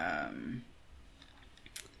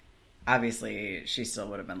 obviously, she still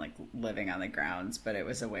would have been, like, living on the grounds, but it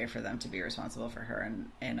was a way for them to be responsible for her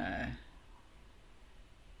in a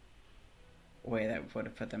way that would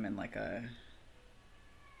have put them in, like, a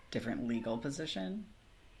different legal position.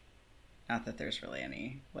 Not that there's really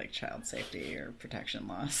any, like, child safety or protection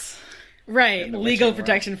laws. Right, legal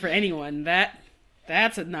protection for anyone.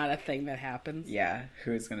 That's not a thing that happens. Yeah,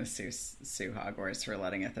 who's going to sue Hogwarts for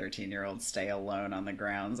letting a 13-year-old stay alone on the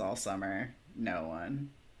grounds all summer? No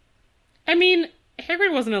one. I mean,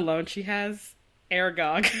 Hagrid wasn't alone. She has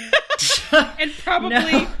Aragog. And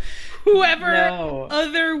probably whoever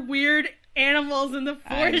other weird animals in the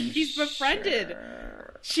forest she's befriended. Sure.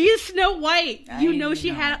 She is Snow White. She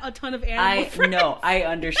had a ton of animal friends. No, I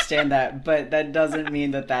understand that, but that doesn't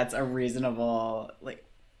mean that that's a reasonable, like,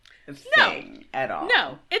 thing at all.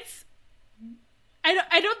 No, it's...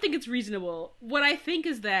 I don't think it's reasonable. What I think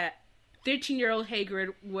is that 13-year-old Hagrid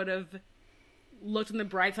would have looked on the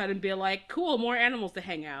bright side and be like, cool, more animals to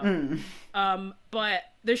hang out. But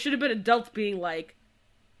there should have been adults being like,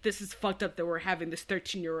 this is fucked up that we're having this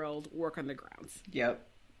 13-year-old work on the grounds. Yep.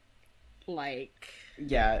 Like...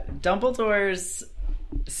 Yeah, Dumbledore's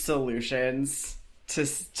solutions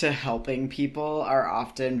to helping people are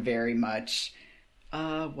often very much,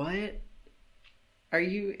 what? Are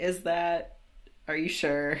you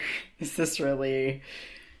sure? Is this really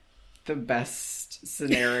the best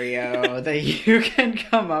scenario that you can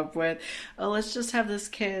come up with? Oh, let's just have this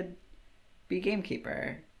kid be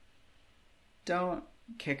gamekeeper. Don't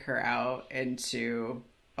kick her out into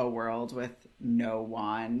a world with no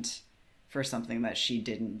wand for something that she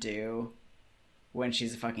didn't do when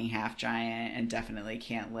she's a fucking half giant and definitely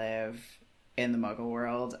can't live in the Muggle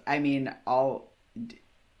world. I mean, where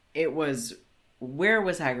was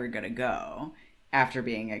Hagrid gonna go after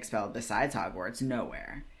being expelled besides Hogwarts?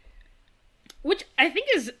 Nowhere. Which I think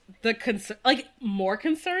is more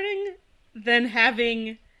concerning than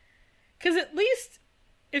having, because at least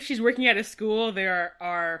if she's working at a school, there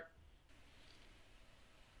are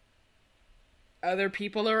other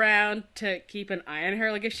people around to keep an eye on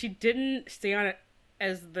her. Like, if she didn't stay on it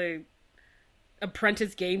as the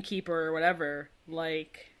apprentice gamekeeper or whatever,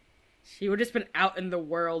 like, she would have just been out in the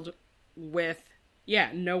world with,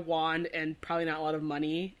 no wand and probably not a lot of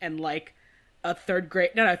money and, like, not a third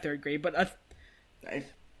grade, but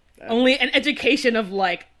only an education of,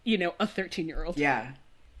 like, a 13-year-old. Yeah.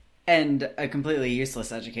 And a completely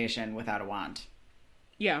useless education without a wand.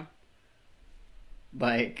 Yeah.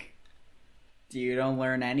 Like... You don't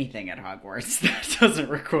learn anything at Hogwarts that doesn't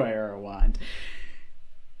require a wand.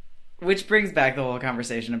 Which brings back the whole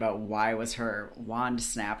conversation about why was her wand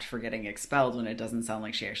snapped for getting expelled when it doesn't sound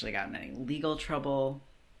like she actually got in any legal trouble.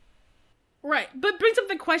 Right, but brings up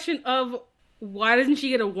the question of why doesn't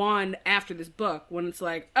she get a wand after this book when it's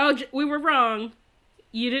like, oh, we were wrong.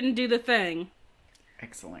 You didn't do the thing.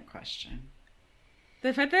 Excellent question.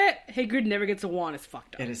 The fact that Hagrid never gets a wand is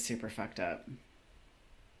fucked up. It is super fucked up.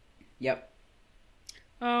 Yep.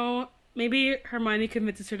 Oh, maybe Hermione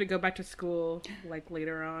convinces her to go back to school, like,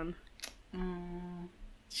 later on.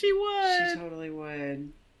 She would. She totally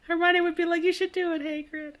would. Hermione would be like, you should do it,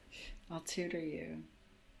 Hagrid. I'll tutor you.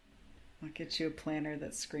 I'll get you a planner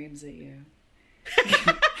that screams at you.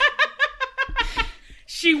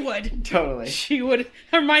 She would. Totally. She would.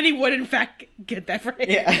 Hermione would, in fact, get that for Hagrid.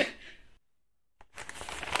 Yeah.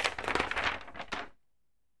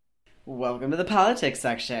 Welcome to the politics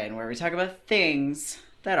section, where we talk about things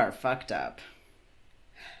that are fucked up.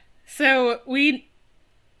 So, we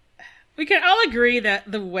can all agree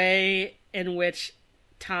that the way in which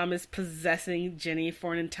Tom is possessing Ginny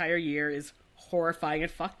for an entire year is horrifying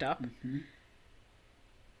and fucked up. Mm-hmm.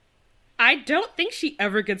 I don't think she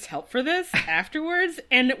ever gets help for this afterwards.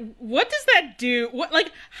 And what does that do? How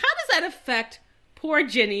does that affect poor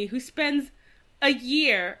Ginny, who spends a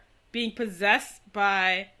year being possessed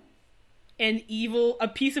by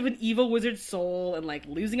a piece of an evil wizard's soul, and like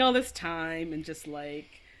losing all this time, and just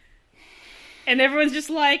like, and everyone's just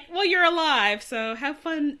like, well, you're alive, so have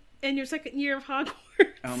fun in your second year of Hogwarts.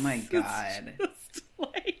 Oh my god. It's just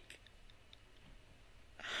like,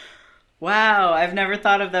 wow, I've never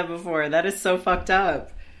thought of that before. That is so fucked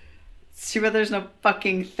up. It's too bad there's no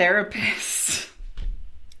fucking therapist.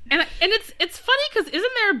 And it's funny because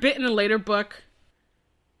isn't there a bit in a later book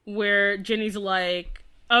where Ginny's like,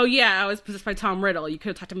 oh yeah, I was possessed by Tom Riddle. You could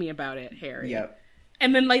have talked to me about it, Harry. Yep.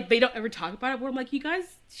 And then like they don't ever talk about it. Where I'm like, you guys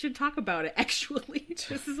should talk about it. Actually,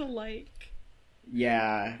 this is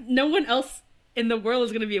yeah. No one else in the world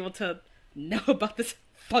is going to be able to know about this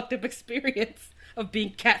fucked up experience of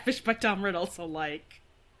being catfished by Tom Riddle. So like,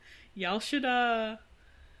 y'all should talk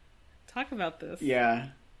about this. Yeah.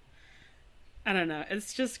 I don't know.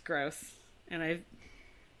 It's just gross, and I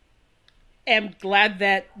am glad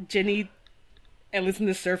that Ginny, at least on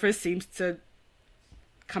the surface, seems to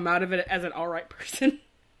come out of it as an alright person.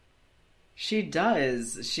 She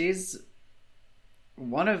does. She's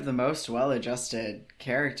one of the most well-adjusted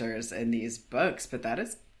characters in these books, but that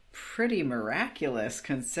is pretty miraculous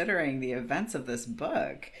considering the events of this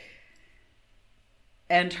book.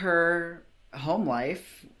 And her home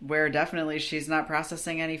life, where definitely she's not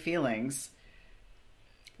processing any feelings.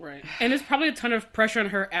 Right. And there's probably a ton of pressure on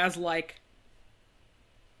her as, like,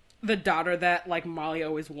 the daughter that, like, Molly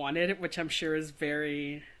always wanted, which I'm sure is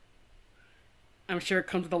very... I'm sure it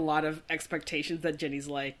comes with a lot of expectations that Ginny's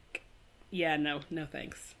like, yeah, no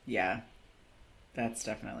thanks. Yeah. That's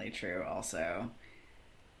definitely true also.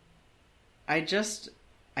 I just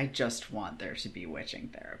want there to be witching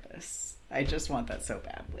therapists. I just want that so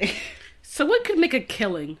badly. Someone could make a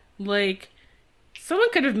killing. Like,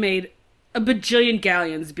 someone could have made a bajillion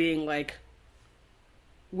galleons being like,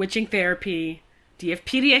 witching therapy. Do you have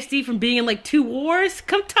PTSD from being in like 2 wars?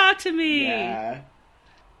 Come talk to me. Yeah.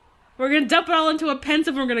 We're going to dump it all into a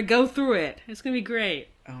pensive and we're going to go through it. It's going to be great.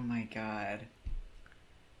 Oh my god.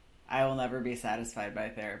 I will never be satisfied by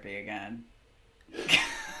therapy again.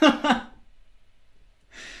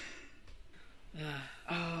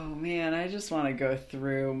 Oh man, I just want to go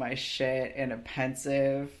through my shit in a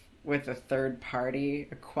pensive with a third party,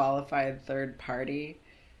 a qualified third party.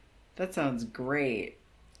 That sounds great.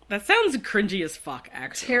 That sounds cringy as fuck,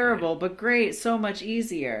 actually. Terrible, but great. So much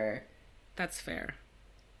easier. That's fair.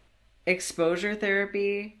 Exposure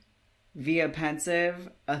therapy via pensive,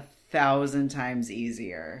 1,000 times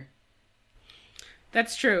easier.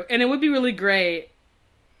 That's true. And it would be really great.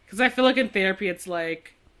 Because I feel like in therapy, it's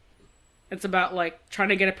like... It's about, like, trying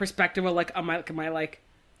to get a perspective of, like, my like,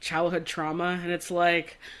 childhood trauma. And it's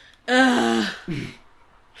like... Ugh.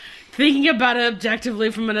 Thinking about it objectively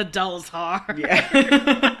from an adult's hard.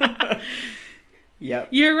 Yeah. Yep.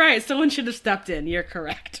 You're right. Someone should have stepped in. You're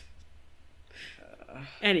correct.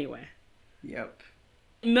 Anyway. Yep.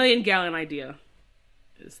 $1 million gallon idea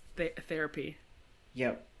is therapy.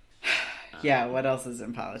 Yep. Yeah, what else is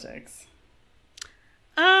in politics?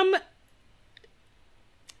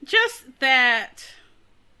 Just that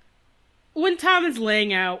when Tom is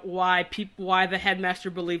laying out why the headmaster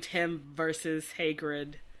believed him versus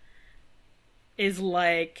Hagrid is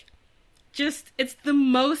like, just, it's the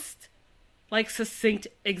most, like, succinct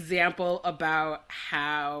example about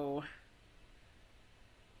how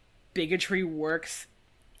bigotry works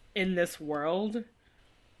in this world.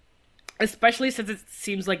 Especially since it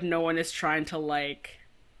seems like no one is trying to, like,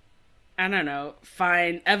 I don't know,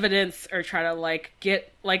 find evidence or try to, like,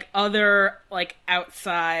 get, like, other, like,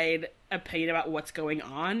 outside opinion about what's going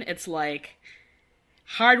on. It's like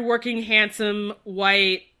hardworking, handsome,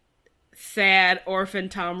 white, sad orphan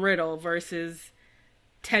Tom Riddle versus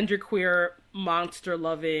tenderqueer,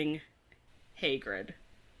 monster-loving Hagrid.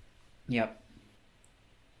 Yep.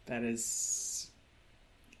 That is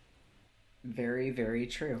very, very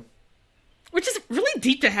true. Which is really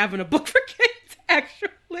deep to have in a book for kids,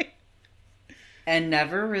 actually. And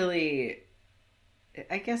never really...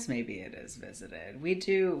 I guess maybe it is visited. We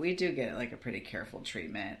do get like a pretty careful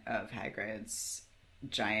treatment of Hagrid's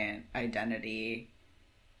giant identity,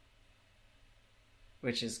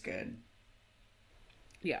 which is good.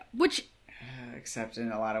 Yeah, which... except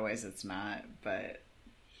in a lot of ways it's not, but...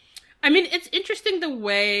 I mean, it's interesting the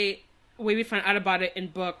way we find out about it in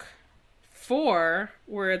book 4,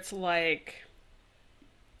 where it's like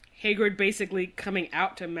Hagrid basically coming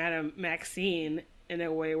out to Madame Maxine in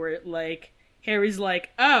a way where, like, Harry's like,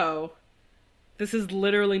 oh, this has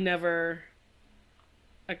literally never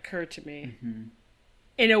occurred to me. Mm-hmm.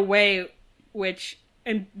 In a way which,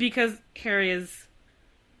 and because Harry is,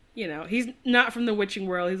 you know, he's not from the witching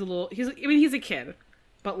world, he's a kid,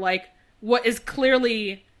 but, like, what is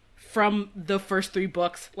clearly from the first 3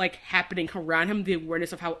 books, like, happening around him, the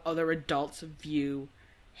awareness of how other adults view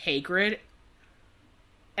Hagrid,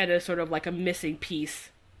 and a sort of, like, a missing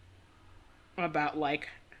piece about, like,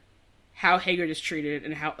 how Hagrid is treated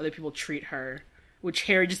and how other people treat her, which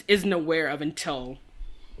Harry just isn't aware of until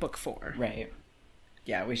book 4. Right.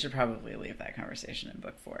 Yeah, we should probably leave that conversation in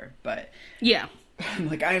book 4, but... Yeah. I'm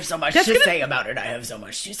like, I have so much to say about it. I have so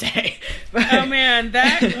much to say. Oh, man,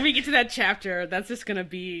 when we get to that chapter, that's just gonna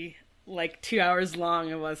be, like, 2 hours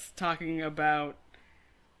long of us talking about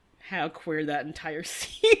how queer that entire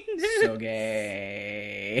scene is. So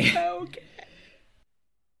gay. So gay.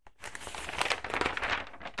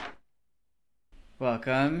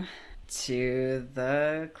 Welcome to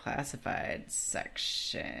the classified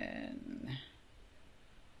section,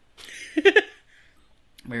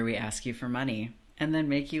 where we ask you for money and then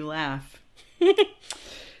make you laugh.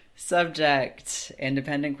 Subject: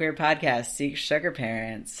 independent queer podcast seeks sugar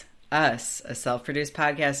parents. Us, a self-produced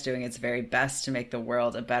podcast doing its very best to make the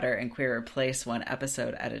world a better and queerer place, one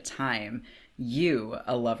episode at a time. You,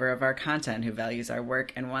 a lover of our content who values our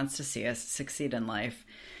work and wants to see us succeed in life.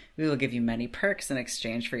 We will give you many perks in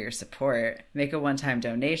exchange for your support. Make a one-time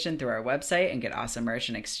donation through our website and get awesome merch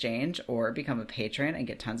in exchange, or become a patron and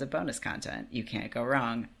get tons of bonus content. You can't go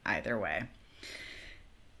wrong either way.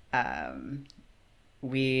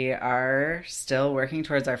 We are still working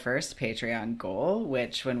towards our first Patreon goal,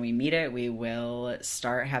 which when we meet it, we will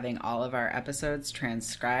start having all of our episodes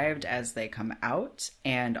transcribed as they come out.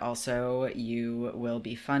 And also you will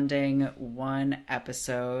be funding 1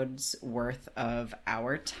 episode's worth of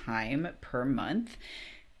our time per month.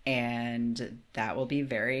 And that will be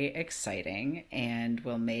very exciting and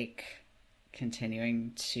will make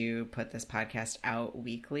continuing to put this podcast out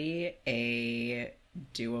weekly a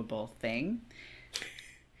doable thing.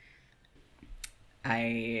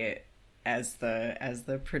 I, as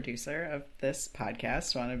the producer of this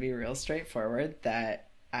podcast, want to be real straightforward that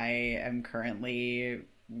I am currently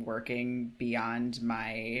working beyond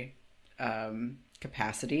my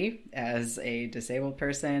capacity as a disabled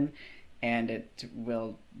person, and it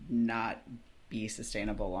will not be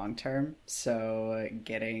sustainable long term. So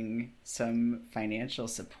getting some financial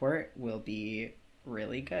support will be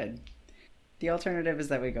really good. The alternative is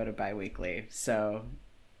that we go to bi-weekly, so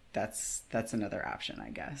that's another option, I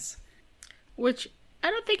guess. Which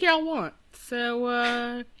I don't think y'all want.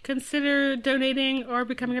 So consider donating or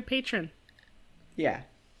becoming a patron. Yeah.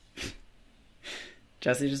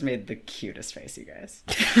 Jesse just made the cutest face, you guys.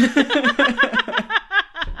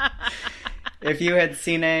 If you had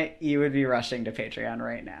seen it, you would be rushing to Patreon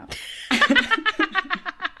right now.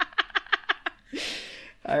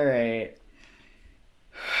 All right.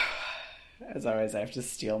 As always, I have to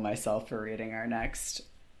steel myself for reading our next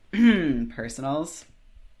personals.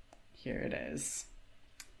 Here it is.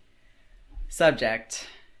 Subject: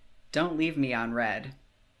 don't leave me on red.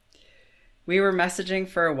 We were messaging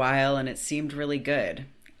for a while and it seemed really good.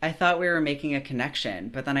 I thought we were making a connection,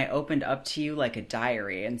 but then I opened up to you like a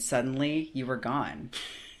diary and suddenly you were gone.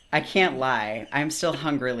 I can't lie, I'm still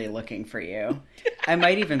hungrily looking for you. I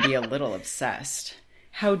might even be a little obsessed.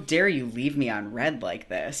 How dare you leave me on red like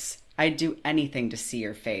this? I'd do anything to see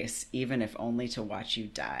your face, even if only to watch you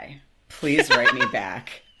die. Please write me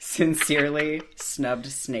back. Sincerely, Snubbed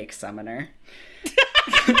Snake Summoner.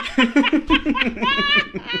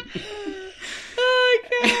 Oh,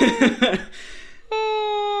 God.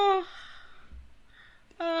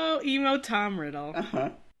 Oh, emo Tom Riddle. Uh-huh.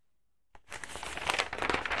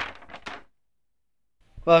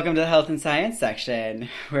 Welcome to the Health and Science section,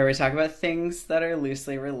 where we talk about things that are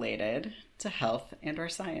loosely related to health and or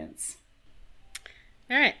science.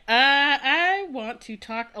 All right. I want to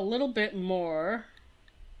talk a little bit more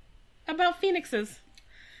about phoenixes.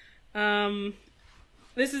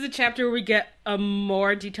 This is a chapter where we get a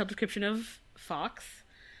more detailed description of Fox,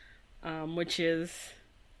 which is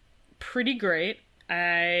pretty great.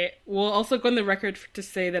 I will also go on the record to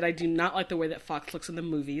say that I do not like the way that Fox looks in the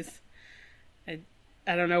movies. I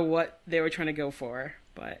don't know what they were trying to go for,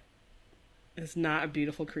 but it's not a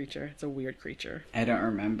beautiful creature. It's a weird creature. I don't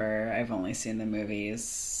remember. I've only seen the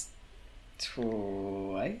movies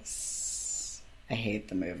twice. I hate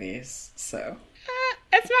the movies, so.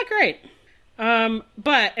 It's not great.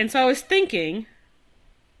 So I was thinking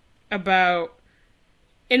about,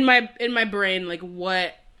 in my brain, like,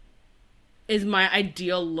 what is my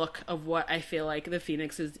ideal look of what I feel like the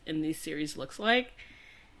phoenixes in these series looks like.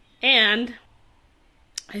 And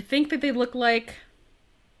I think that they look like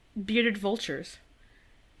bearded vultures,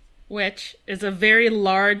 which is a very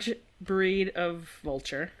large breed of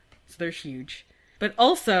vulture. So they're huge. But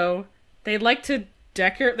also, they like to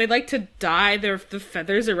dye the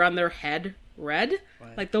feathers around their head red.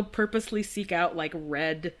 What? Like, they'll purposely seek out, like,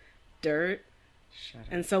 red dirt. Shut up.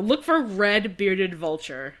 And so look for red bearded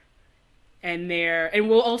vulture. And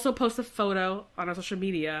we'll also post a photo on our social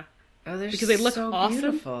media. Oh, they're because they look so awesome.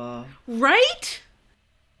 Beautiful. Right?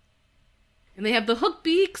 And they have the hook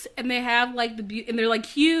beaks, and they have, like, and they're, like,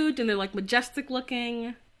 huge, and they're, like, majestic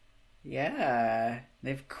looking. Yeah. They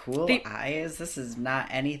have cool eyes. This is not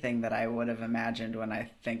anything that I would have imagined when I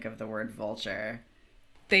think of the word vulture.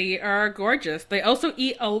 They are gorgeous. They also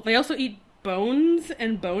eat bones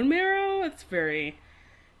and bone marrow. It's very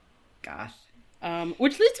goth.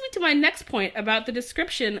 Which leads me to my next point about the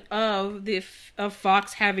description of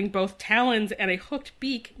Fox having both talons and a hooked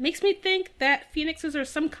beak. Makes me think that phoenixes are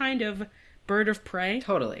some kind of bird of prey.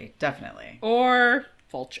 Totally, definitely. Or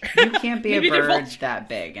vulture. You can't be a bird that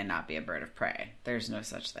big and not be a bird of prey. There's no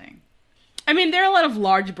such thing. I mean, there are a lot of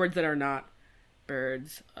large birds that are not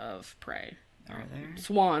birds of prey. Are there?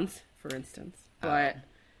 Swans, for instance. But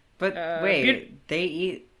wait, they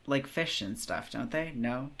eat like fish and stuff, don't they?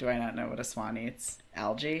 No? Do I not know what a swan eats?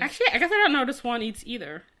 Algae? Actually, I guess I don't know what a swan eats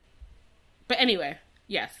either. But anyway,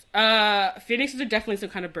 yes. Phoenixes are definitely some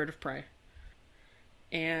kind of bird of prey.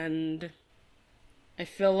 And I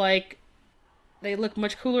feel like they look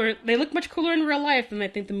much cooler. They look much cooler in real life than I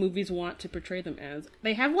think the movies want to portray them as.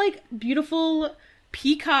 They have, like, beautiful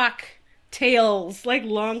peacock tails, like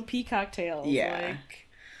long peacock tails. Yeah. Like,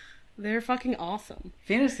 they're fucking awesome.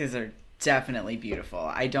 Phoenixes are definitely beautiful.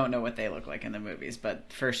 I don't know what they look like in the movies,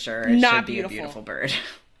 but for sure it should be a beautiful bird.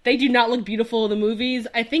 They do not look beautiful in the movies.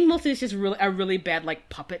 I think mostly it's just a really bad, like,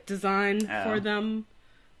 puppet design for them.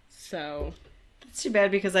 So that's too bad,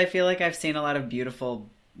 because I feel like I've seen a lot of beautiful,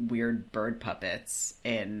 weird bird puppets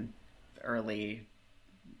in early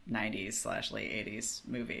 90s/late 80s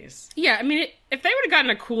movies. Yeah, I mean, if they would have gotten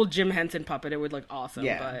a cool Jim Henson puppet, it would look awesome.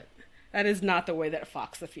 Yeah. But that is not the way that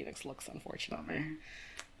Fox the Phoenix looks, unfortunately.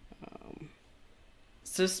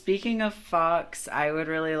 So speaking of Fox, I would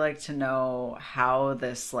really like to know how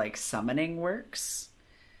this, like, summoning works.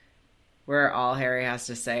 Where all Harry has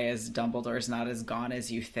to say is, Dumbledore's not as gone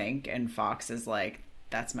as you think, and Fox is like,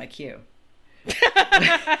 that's my cue.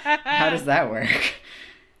 How does that work?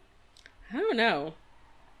 I don't know.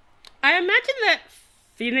 I imagine that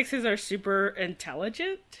phoenixes are super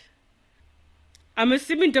intelligent. I'm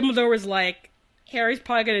assuming Dumbledore was like, Harry's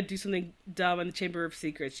probably going to do something dumb in the Chamber of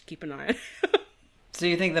Secrets. Keep an eye on it. So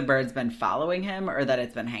you think the bird's been following him, or that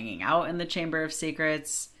it's been hanging out in the Chamber of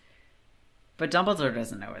Secrets? But Dumbledore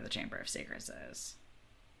doesn't know where the Chamber of Secrets is.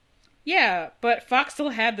 Yeah, but Fox still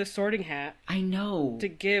had the Sorting Hat. I know. To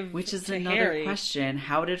give Which is to another Harry. question.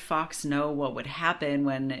 How did Fox know what would happen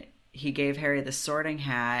when he gave Harry the Sorting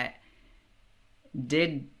Hat?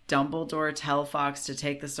 Did Dumbledore tell Fox to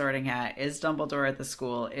take the Sorting Hat? Is Dumbledore at the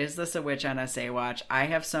school? Is this a witch NSA watch? I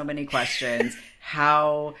have so many questions.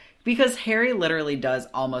 How... Because Harry literally does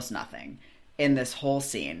almost nothing in this whole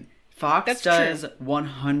scene. Fox does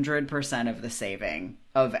 100% of the saving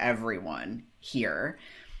of everyone here.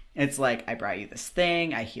 It's like, I brought you this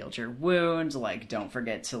thing, I healed your wound, like, don't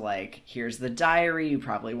forget to, like, here's the diary, you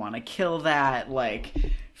probably want to kill that. Like,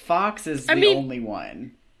 Fox is the only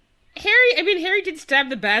one. Harry did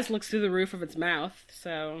stab the basilisk through the roof of its mouth,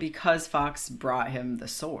 so... Because Fox brought him the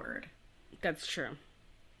sword. That's true.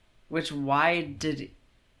 Which, why did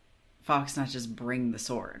Fox not just bring the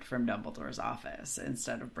sword from Dumbledore's office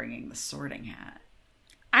instead of bringing the Sorting Hat?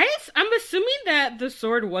 I'm assuming that the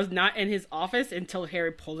sword was not in his office until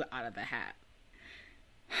Harry pulled it out of the hat.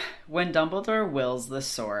 When Dumbledore wills the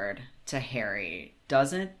sword to Harry,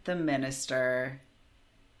 doesn't the minister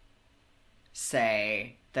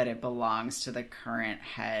say, that it belongs to the current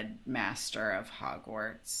headmaster of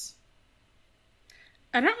Hogwarts.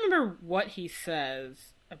 I don't remember what he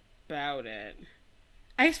says about it.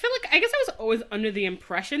 I guess I was always under the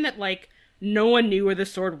impression that, like, no one knew where the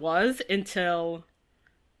sword was until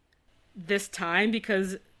this time,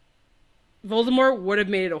 because Voldemort would have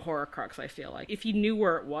made it a Horcrux, I feel like, if he knew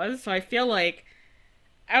where it was. So I feel like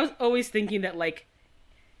I was always thinking that, like,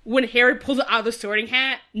 when Harry pulls it out of the Sorting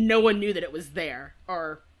Hat, no one knew that it was there,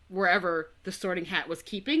 or wherever the Sorting Hat was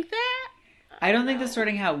keeping that. I don't think the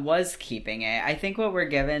Sorting Hat was keeping it. I think what we're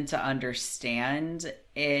given to understand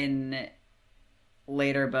in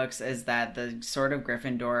later books is that the Sword of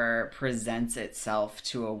Gryffindor presents itself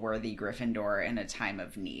to a worthy Gryffindor in a time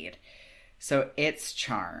of need. So it's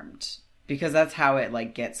charmed. Because that's how it,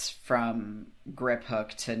 like, gets from Griphook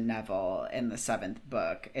to Neville in the 7th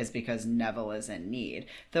book, is because Neville is in need.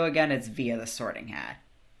 Though, again, it's via the Sorting Hat.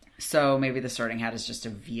 So maybe the Sorting Hat is just a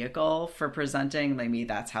vehicle for presenting. Maybe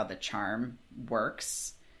that's how the charm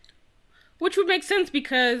works. Which would make sense,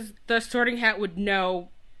 because the Sorting Hat would know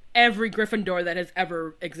every Gryffindor that has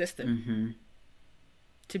ever existed. Mm-hmm.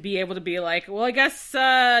 To be able to be like, well, I guess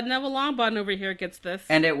Neville Longbottom over here gets this.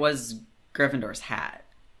 And it was Gryffindor's hat.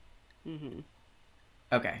 Mm-hmm.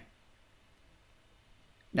 Okay.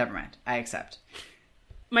 Never mind. I accept.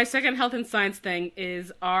 My second health and science thing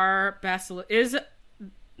is our basilisk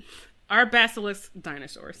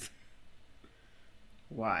dinosaurs.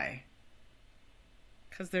 Why?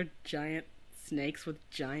 Because they're giant snakes with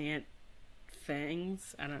giant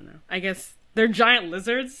fangs. I don't know. I guess they're giant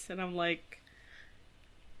lizards, and I'm like,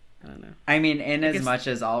 I don't know. I mean, in as much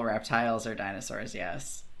as all reptiles are dinosaurs,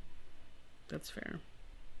 yes. That's fair.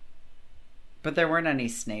 But there weren't any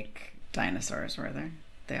snake dinosaurs, were there?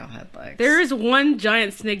 They all had legs. There is one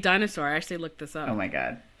giant snake dinosaur. I actually looked this up. Oh my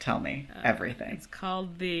god. Tell me everything. It's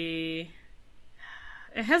called the...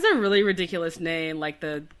 It has a really ridiculous name, like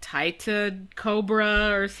the Tita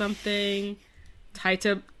Cobra or something.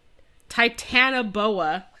 Titanoboa.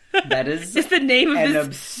 That is it's the name of an this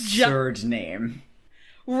absurd name.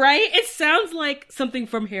 Right? It sounds like something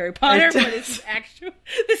from Harry Potter, but this is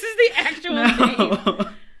the actual name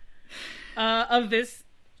of this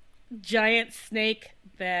giant snake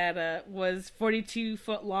that was 42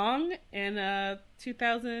 foot long and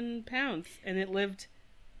 2,000 pounds, and it lived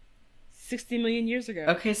 60 million years ago.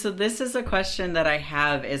 Okay, so this is a question that I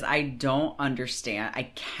have is I don't understand. I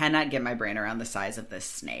cannot get my brain around the size of this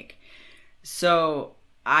snake. So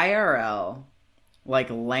IRL, like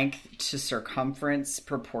length to circumference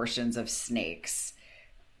proportions of snakes,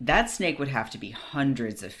 that snake would have to be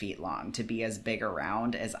hundreds of feet long to be as big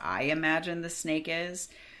around as I imagine the snake is.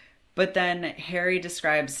 But then Harry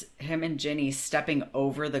describes him and Ginny stepping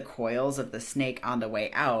over the coils of the snake on the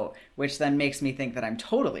way out, which then makes me think that I'm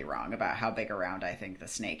totally wrong about how big around I think the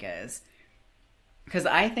snake is. Because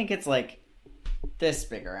I think it's like this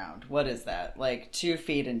big around. What is that? Like 2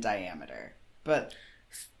 feet in diameter. But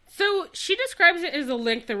so she describes it as the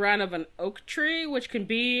length around of an oak tree, which can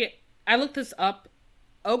be, I looked this up,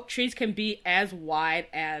 oak trees can be as wide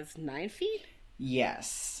as 9 feet?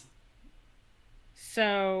 Yes.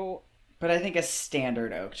 So... But I think a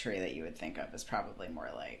standard oak tree that you would think of is probably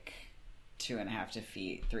more like 2.5 to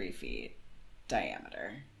 3 feet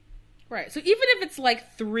diameter. Right. So even if it's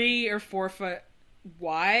like 3 or 4 foot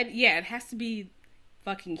wide, yeah, it has to be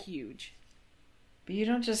fucking huge. But you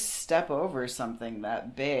don't just step over something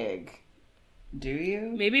that big, do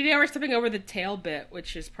you? Maybe they were stepping over the tail bit,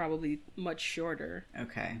 which is probably much shorter.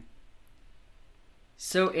 Okay.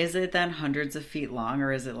 So is it then hundreds of feet long,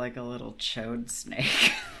 or is it like a little chode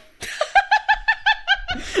snake?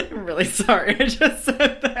 I'm really sorry I just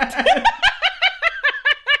said that.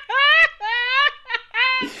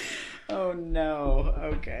 Oh no,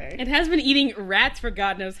 okay. It has been eating rats for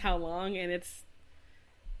God knows how long, and it's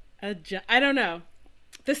I don't know.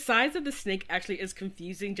 The size of the snake actually is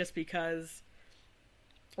confusing just because,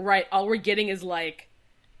 right, all we're getting is like,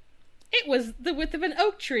 it was the width of an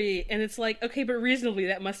oak tree, and it's like, okay, but reasonably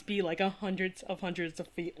that must be like hundreds of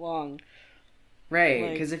feet long.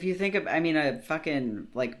 Right, because if you think of, I mean, a fucking,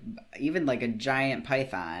 like, even like a giant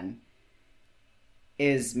python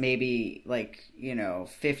is maybe like,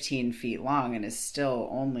 15 feet long and is still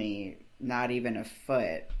only not even a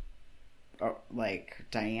foot, like,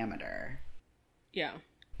 diameter. Yeah.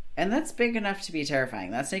 And that's big enough to be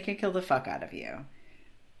terrifying. That snake can kill the fuck out of you.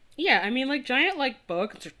 Yeah, I mean, like, giant, like, boa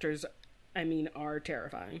constrictors, I mean, are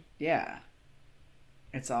terrifying. Yeah.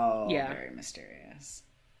 It's all very mysterious.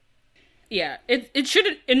 Yeah, it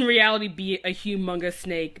shouldn't, in reality, be a humongous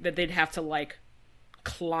snake that they'd have to, like,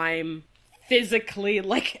 climb physically,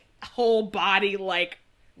 like, whole body, like,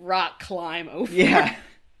 rock climb over. Yeah.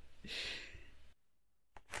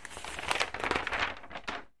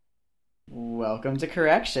 Welcome to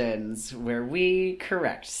Corrections, where we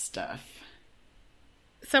correct stuff.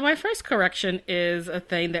 So my first correction is a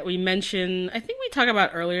thing that we mentioned, I think we talked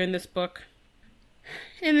about earlier in this book.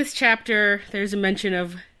 In this chapter, there's a mention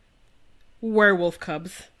of werewolf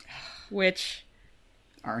cubs, which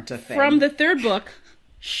Aren't a thing. from the third book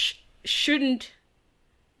shouldn't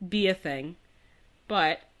be a thing.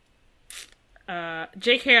 But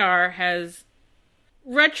JKR has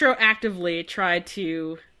retroactively tried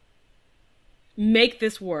to make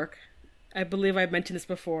this work. I believe I've mentioned this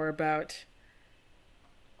before about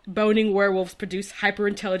boning werewolves produce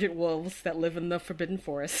hyper-intelligent wolves that live in the Forbidden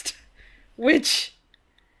Forest, which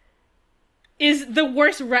is the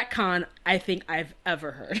worst retcon I think I've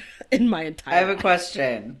ever heard in my entire life. I have a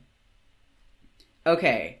question.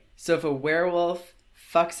 Okay, so if a werewolf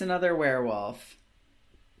fucks another werewolf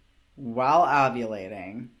while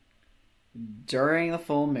ovulating during the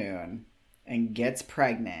full moon and gets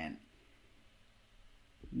pregnant,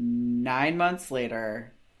 9 months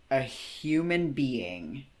later, a human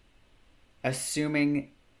being, assuming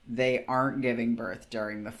they aren't giving birth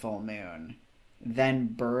during the full moon, then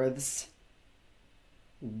births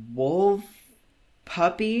wolf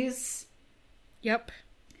puppies? Yep.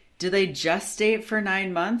 Do they gestate for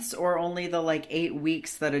 9 months or only the 8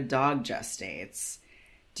 weeks that a dog gestates?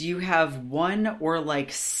 Do you have 1 or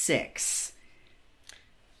 6?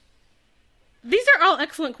 These are all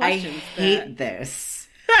excellent questions. I hate this.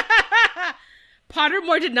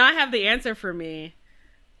 Pottermore did not have the answer for me.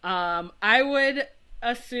 I would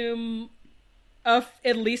assume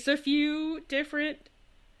at least a few different,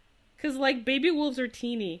 because baby wolves are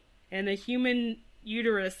teeny and a human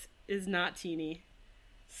uterus is not teeny.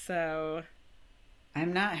 So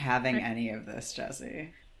I'm not having any of this,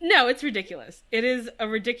 Jesse. no, it's ridiculous. It's a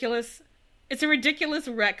ridiculous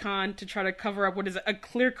retcon to try to cover up what is a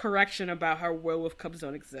clear correction about how werewolf cubs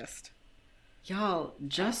don't exist. Y'all,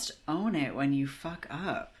 just own it when you fuck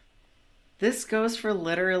up. This goes for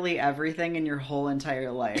literally everything in your whole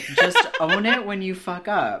entire life. Just own it when you fuck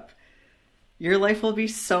up. Your life will be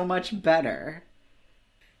so much better.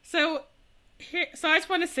 So I just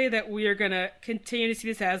want to say that we are going to continue to see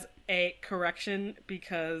this as a correction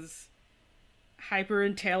because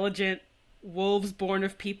hyper-intelligent wolves born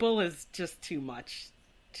of people is just too much.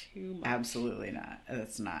 Too much. Absolutely not.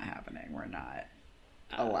 That's not happening. We're not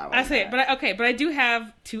allowing I say that. it, but I do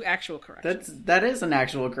have 2 actual corrections. That is an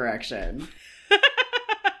actual correction.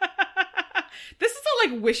 This is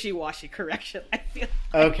a wishy-washy correction, I feel.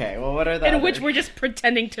 Okay, well, what are the In which we're just we're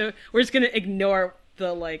just going to ignore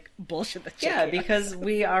the bullshit that Yeah, JK because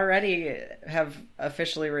we already have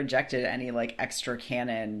officially rejected any extra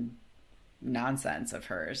canon nonsense of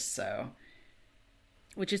hers, so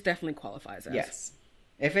which is definitely qualifies as. yes.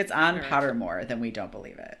 If it's on right. Pottermore, then we don't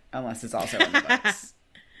believe it, unless it's also in the books.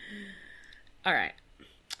 All right.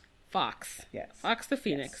 Fox. Yes. Fox the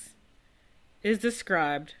Phoenix is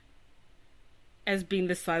described as being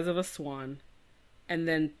the size of a swan and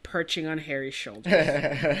then perching on Harry's shoulder.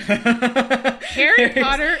 Harry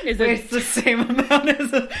Potter is weighs the same amount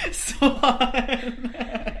as a swan.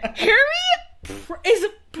 Harry is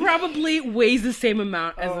probably weighs the same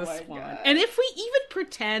amount as Oh a my swan. God. And if we even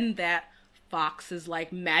pretend that Fox is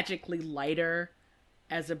magically lighter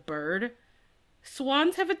as a bird,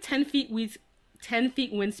 swans have a 10 feet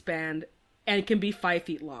wingspan and can be 5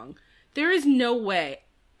 feet long. There is no way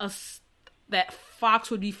that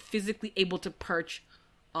Fox would be physically able to perch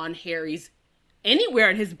on Harry's anywhere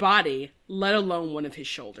in his body, let alone one of his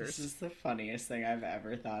shoulders. This is the funniest thing I've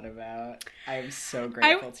ever thought about. I'm so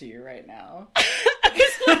grateful to you right now.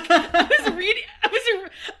 I've read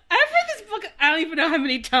this book I don't even know how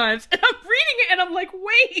many times, and I'm reading it and I'm like,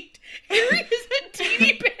 wait, Harry is a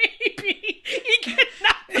teeny baby. He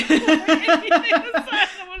cannot anything the size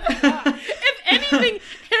of a swan. If anything,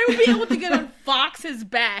 Harry would be able to get on Fox's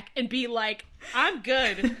back and be like, I'm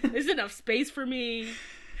good. There's enough space for me.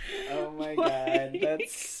 Oh my god,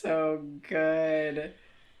 that's so good.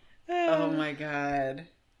 Oh my god.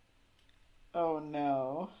 Oh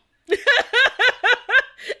no.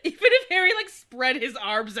 Even if Harry spread his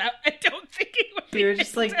arms out, I don't think he would. He would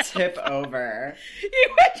just tip over. He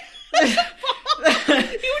would just fall.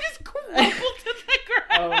 He would just crumple to the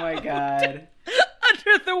ground. Oh my god.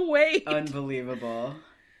 Under the weight. Unbelievable.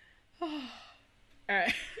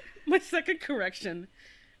 Alright. My second correction,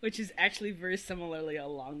 which is actually very similarly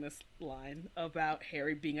along this line about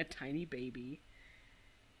Harry being a tiny baby,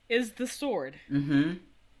 is the sword. Mm-hmm.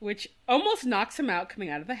 Which almost knocks him out coming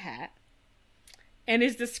out of the hat, and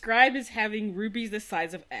is described as having rubies the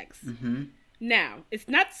size of eggs. Mm-hmm. Now, it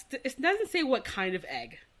doesn't say what kind of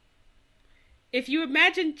egg. if you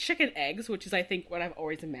imagine chicken eggs, which is, I think, what I've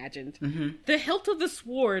always imagined, the hilt of the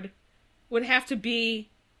sword would have to be,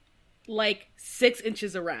 like, 6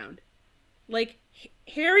 inches around. Like,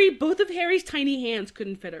 both of Harry's tiny hands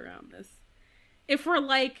couldn't fit around this. If we're,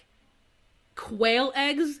 like, quail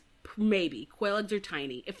eggs, maybe. Quail eggs are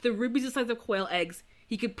tiny. If the ruby's the size of quail eggs,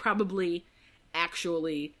 he could probably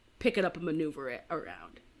actually pick it up and maneuver it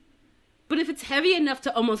around. But if it's heavy enough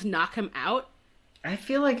to almost knock him out... I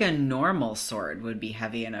feel like a normal sword would be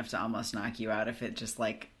heavy enough to almost knock you out if it just,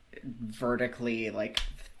 like, vertically, like,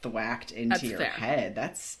 thwacked into your head.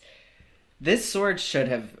 This sword should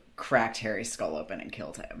have cracked Harry's skull open and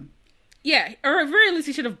killed him. Yeah, or at very least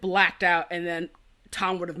he should have blacked out and then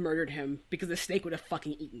Tom would have murdered him because the snake would have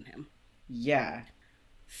fucking eaten him. Yeah.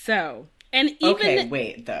 So, and even... Okay,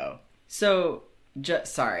 wait, though. So,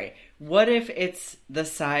 sorry. What if it's the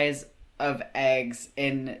size of eggs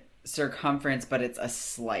in circumference, but it's a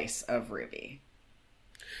slice of ruby?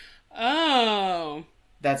 Oh.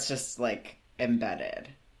 That's just, like, embedded.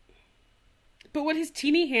 But would his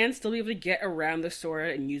teeny hands still be able to get around the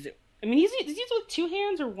sword and use it? I mean, does he use it with 2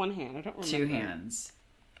 hands or 1 hand? I don't remember. 2 hands.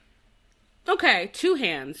 Okay, 2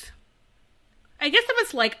 hands. I guess if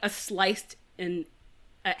it's, like, a sliced in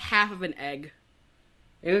half of an egg.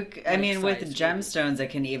 With gemstones,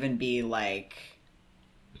 it can even be, like,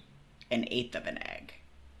 an eighth of an egg.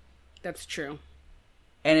 That's true.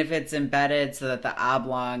 And if it's embedded so that the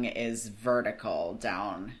oblong is vertical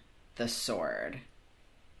down the sword,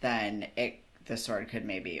 then the sword could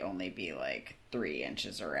maybe only be like 3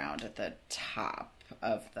 inches around at the top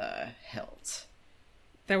of the hilt.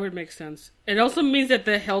 That would make sense. It also means that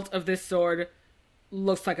the hilt of this sword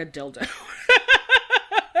looks like a dildo.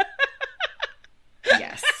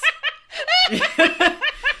 Yes.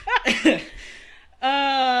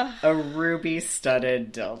 A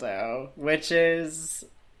ruby-studded dildo, which is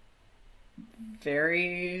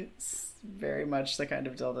very, very much the kind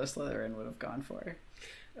of dildo Slytherin would have gone for.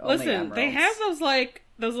 Listen, they have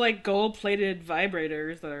those gold-plated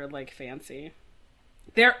vibrators that are like fancy.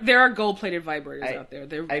 There are gold-plated vibrators out there.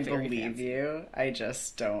 They're I very believe fancy. you. I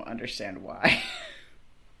just don't understand why.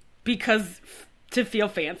 Because to feel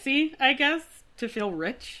fancy, I guess, to feel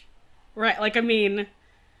rich, right? Like, I mean,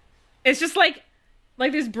 it's just like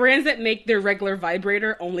there's brands that make their regular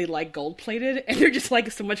vibrator only like gold-plated, and they're just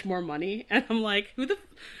like so much more money. And I'm like,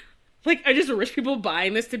 are just rich people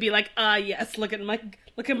buying this to be like, yes, look at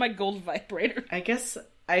my gold vibrator. I guess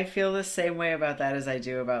I feel the same way about that as I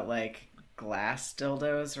do about like glass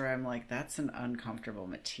dildos, where I'm like, that's an uncomfortable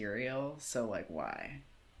material, so like, why?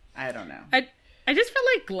 I don't know. I just feel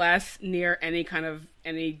like glass near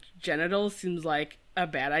any genitals seems like a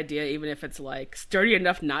bad idea, even if it's like sturdy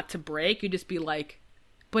enough not to break. You'd just be like,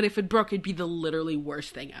 but if it broke, it'd be the literally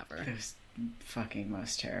worst thing ever. It was fucking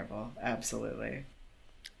most terrible. Absolutely.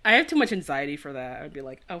 I have too much anxiety for that. I'd be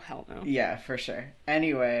like, oh, hell no. Yeah, for sure.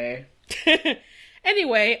 Anyway,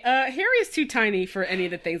 Harry is too tiny for any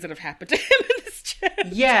of the things that have happened to him in this chapter.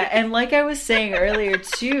 Yeah, and like I was saying earlier,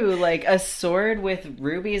 too, like a sword with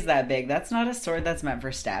rubies that big, that's not a sword that's meant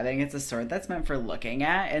for stabbing. It's a sword that's meant for looking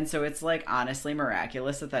at. And so it's like honestly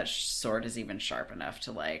miraculous that sword is even sharp enough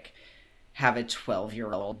to like have a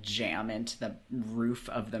 12-year-old jam into the roof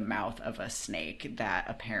of the mouth of a snake that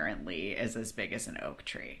apparently is as big as an oak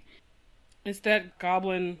tree. Is that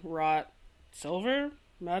goblin wrought silver?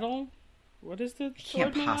 Metal? What is the It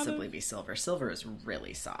can't possibly be silver. Silver is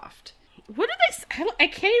really soft. What did they... I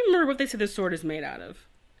can't even remember what they said the sword is made out of.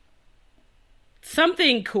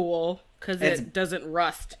 Something cool, because it doesn't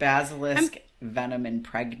rust. Basilisk venom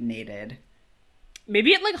impregnated.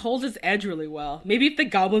 Maybe it, like, holds its edge really well. Maybe if the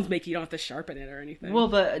goblins make you don't have to sharpen it or anything. Well,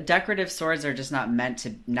 the decorative swords are just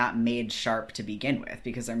not made sharp to begin with,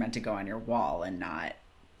 because they're meant to go on your wall and not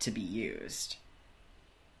to be used.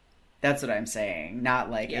 That's what I'm saying. Not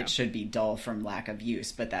like it should be dull from lack of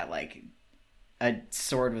use, but that, like, a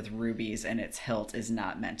sword with rubies in its hilt is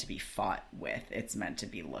not meant to be fought with. It's meant to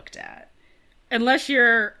be looked at. Unless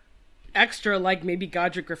you're extra like maybe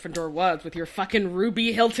Godric Gryffindor was with your fucking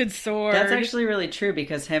ruby-hilted sword. That's actually really true,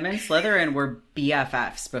 because him and Slytherin were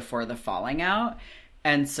BFFs before the falling out.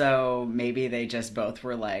 And so maybe they just both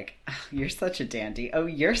were like, oh, you're such a dandy. Oh,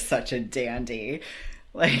 you're such a dandy.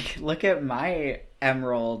 Like, look at my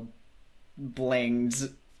emerald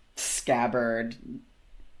blinged scabbard.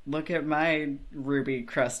 Look at my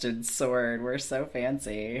ruby-crusted sword. We're so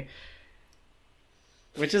fancy.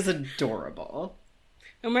 Which is adorable.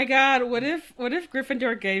 Oh my god, what if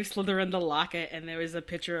Gryffindor gave Slytherin the locket and there was a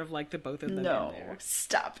picture of, like, the both of them in there? No,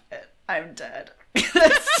 stop it. I'm dead.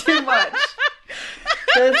 That's too much.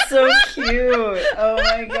 That's so cute. Oh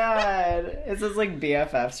my god. It says like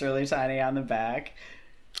BFFs really tiny on the back.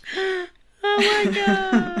 Oh my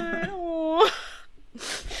god. Aw.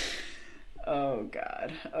 Oh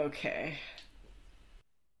god. Okay.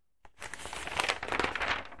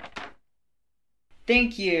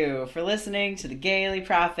 Thank you for listening to The Gaily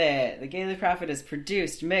Prophet. The Gaily Prophet is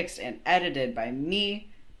produced, mixed, and edited by me,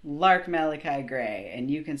 Lark Malachi Gray, and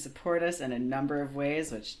you can support us in a number of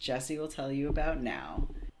ways, which Jesse will tell you about now.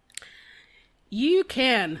 You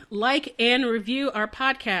can like and review our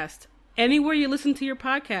podcast anywhere you listen to your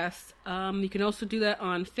podcast. You can also do that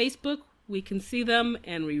on Facebook. We can see them,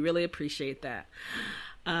 and we really appreciate that.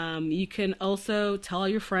 You can also tell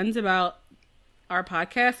your friends about our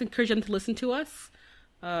podcast, encourage them to listen to us.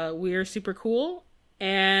 We are super cool,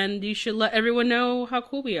 and you should let everyone know how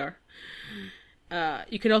cool we are.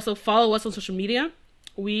 You can also follow us on social media.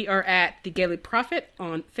 We are at The Gaily Prophet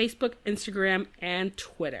on Facebook, Instagram, and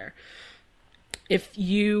Twitter. If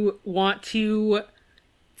you want to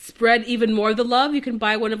spread even more of the love, you can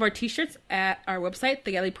buy one of our t-shirts at our website,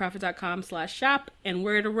 thegailyprophet.com/shop, and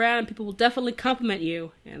wear it around. People will definitely compliment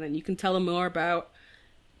you, and then you can tell them more about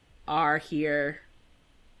our here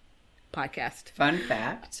podcast. Fun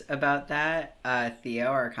fact about that, Theo,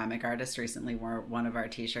 our comic artist, recently wore one of our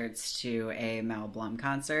t-shirts to a Mel Blum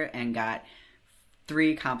concert and got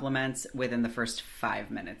 3 compliments within the first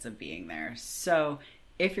 5 minutes of being there. So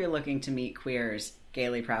if you're looking to meet queers,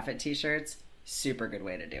 Gaily Prophet t-shirts, super good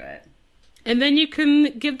way to do it. And then you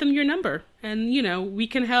can give them your number, and, you know, we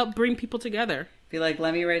can help bring people together. Be like,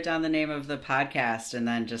 let me write down the name of the podcast, and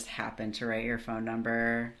then just happen to write your phone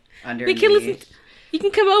number underneath. We can listen. You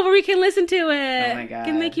can come over. We can listen to it. Oh my god!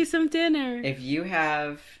 Can make you some dinner. If you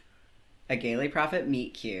have a Gaily Prophet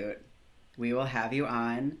meet cute, we will have you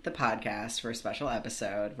on the podcast for a special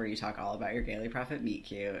episode where you talk all about your Gaily Prophet meet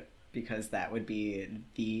cute, because that would be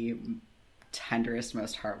the tenderest,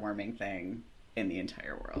 most heartwarming thing in the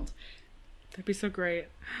entire world. That'd be so great.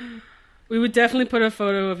 We would definitely put a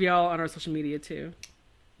photo of y'all on our social media too,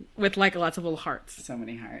 with like lots of little hearts. So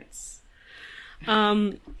many hearts.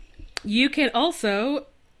 You can also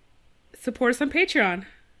support us on Patreon,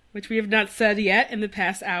 which we have not said yet in the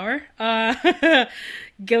past hour.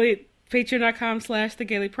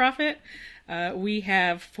 Patreon.com/thegailyprophet. We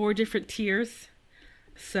have 4 different tiers.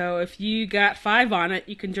 So if you got 5 on it,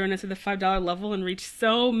 you can join us at the $5 level and reach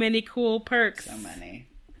so many cool perks. So many.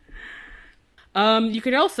 You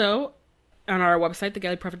could also, on our website,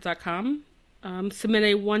 thegailyprophet.com, submit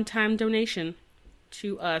a one-time donation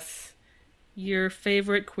to us, your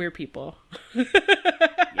favorite queer people.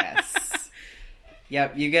 Yes.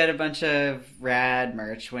 Yep, you get a bunch of rad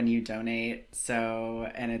merch when you donate,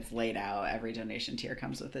 and it's laid out. Every donation tier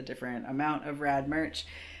comes with a different amount of rad merch.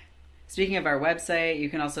 Speaking of our website, you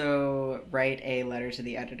can also write a letter to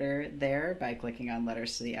the editor there by clicking on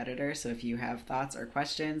Letters to the Editor. So if you have thoughts or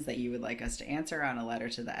questions that you would like us to answer on a Letter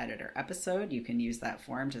to the Editor episode, you can use that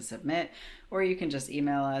form to submit, or you can just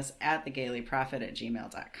email us at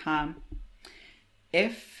thegailyprophet@gmail.com.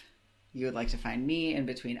 If you would like to find me in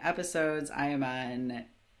between episodes, I am on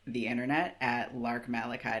the internet at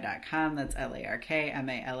larkmalachi.com. That's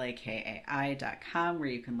LARKMALAKAI.com, where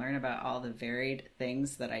you can learn about all the varied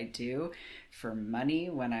things that I do for money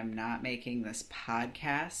when I'm not making this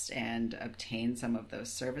podcast, and obtain some of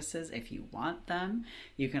those services if you want them.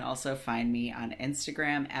 You can also find me on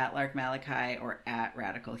Instagram at larkmalachi or at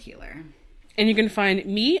Radical Healer. And you can find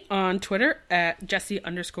me on Twitter at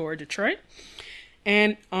Jessie_Detroit.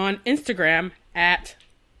 And on Instagram at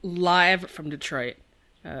Live from Detroit.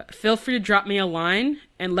 Feel free to drop me a line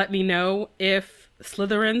and let me know if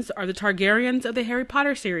Slytherins are the Targaryens of the Harry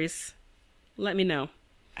Potter series. Let me know.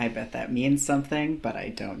 I bet that means something, but I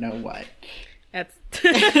don't know what. That's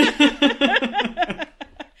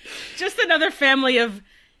just another family of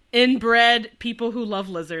inbred people who love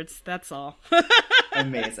lizards. That's all.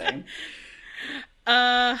 Amazing.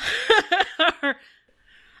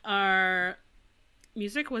 Our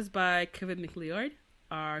music was by Kevin McLeod.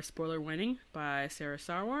 Our spoiler warning by Sarah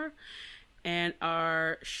Sarwar. And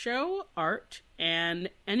our show art and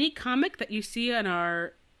any comic that you see on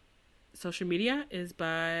our social media is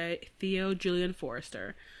by Theo Julian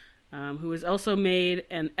Forrester, who has also made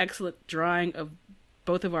an excellent drawing of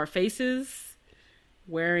both of our faces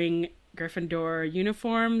wearing Gryffindor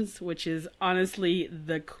uniforms, which is honestly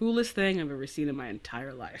the coolest thing I've ever seen in my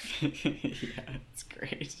entire life. Yeah, it's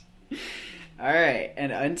great. All right,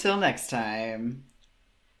 and until next time...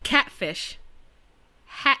 Catfish,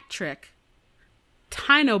 Hat Trick,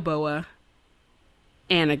 Tinoboa,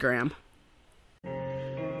 Anagram.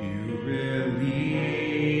 You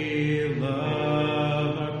really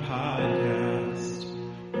love our podcast.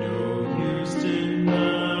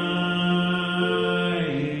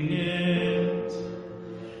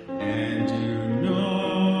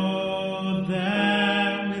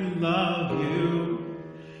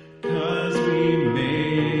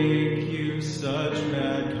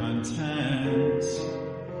 bad content.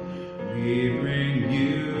 We bring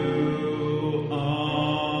you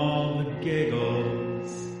all the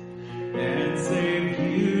giggles and save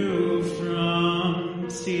you from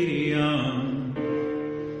tedium.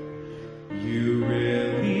 You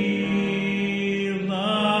really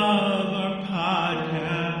love our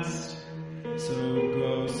podcast, so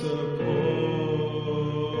go support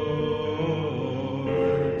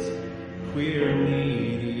Queer Me.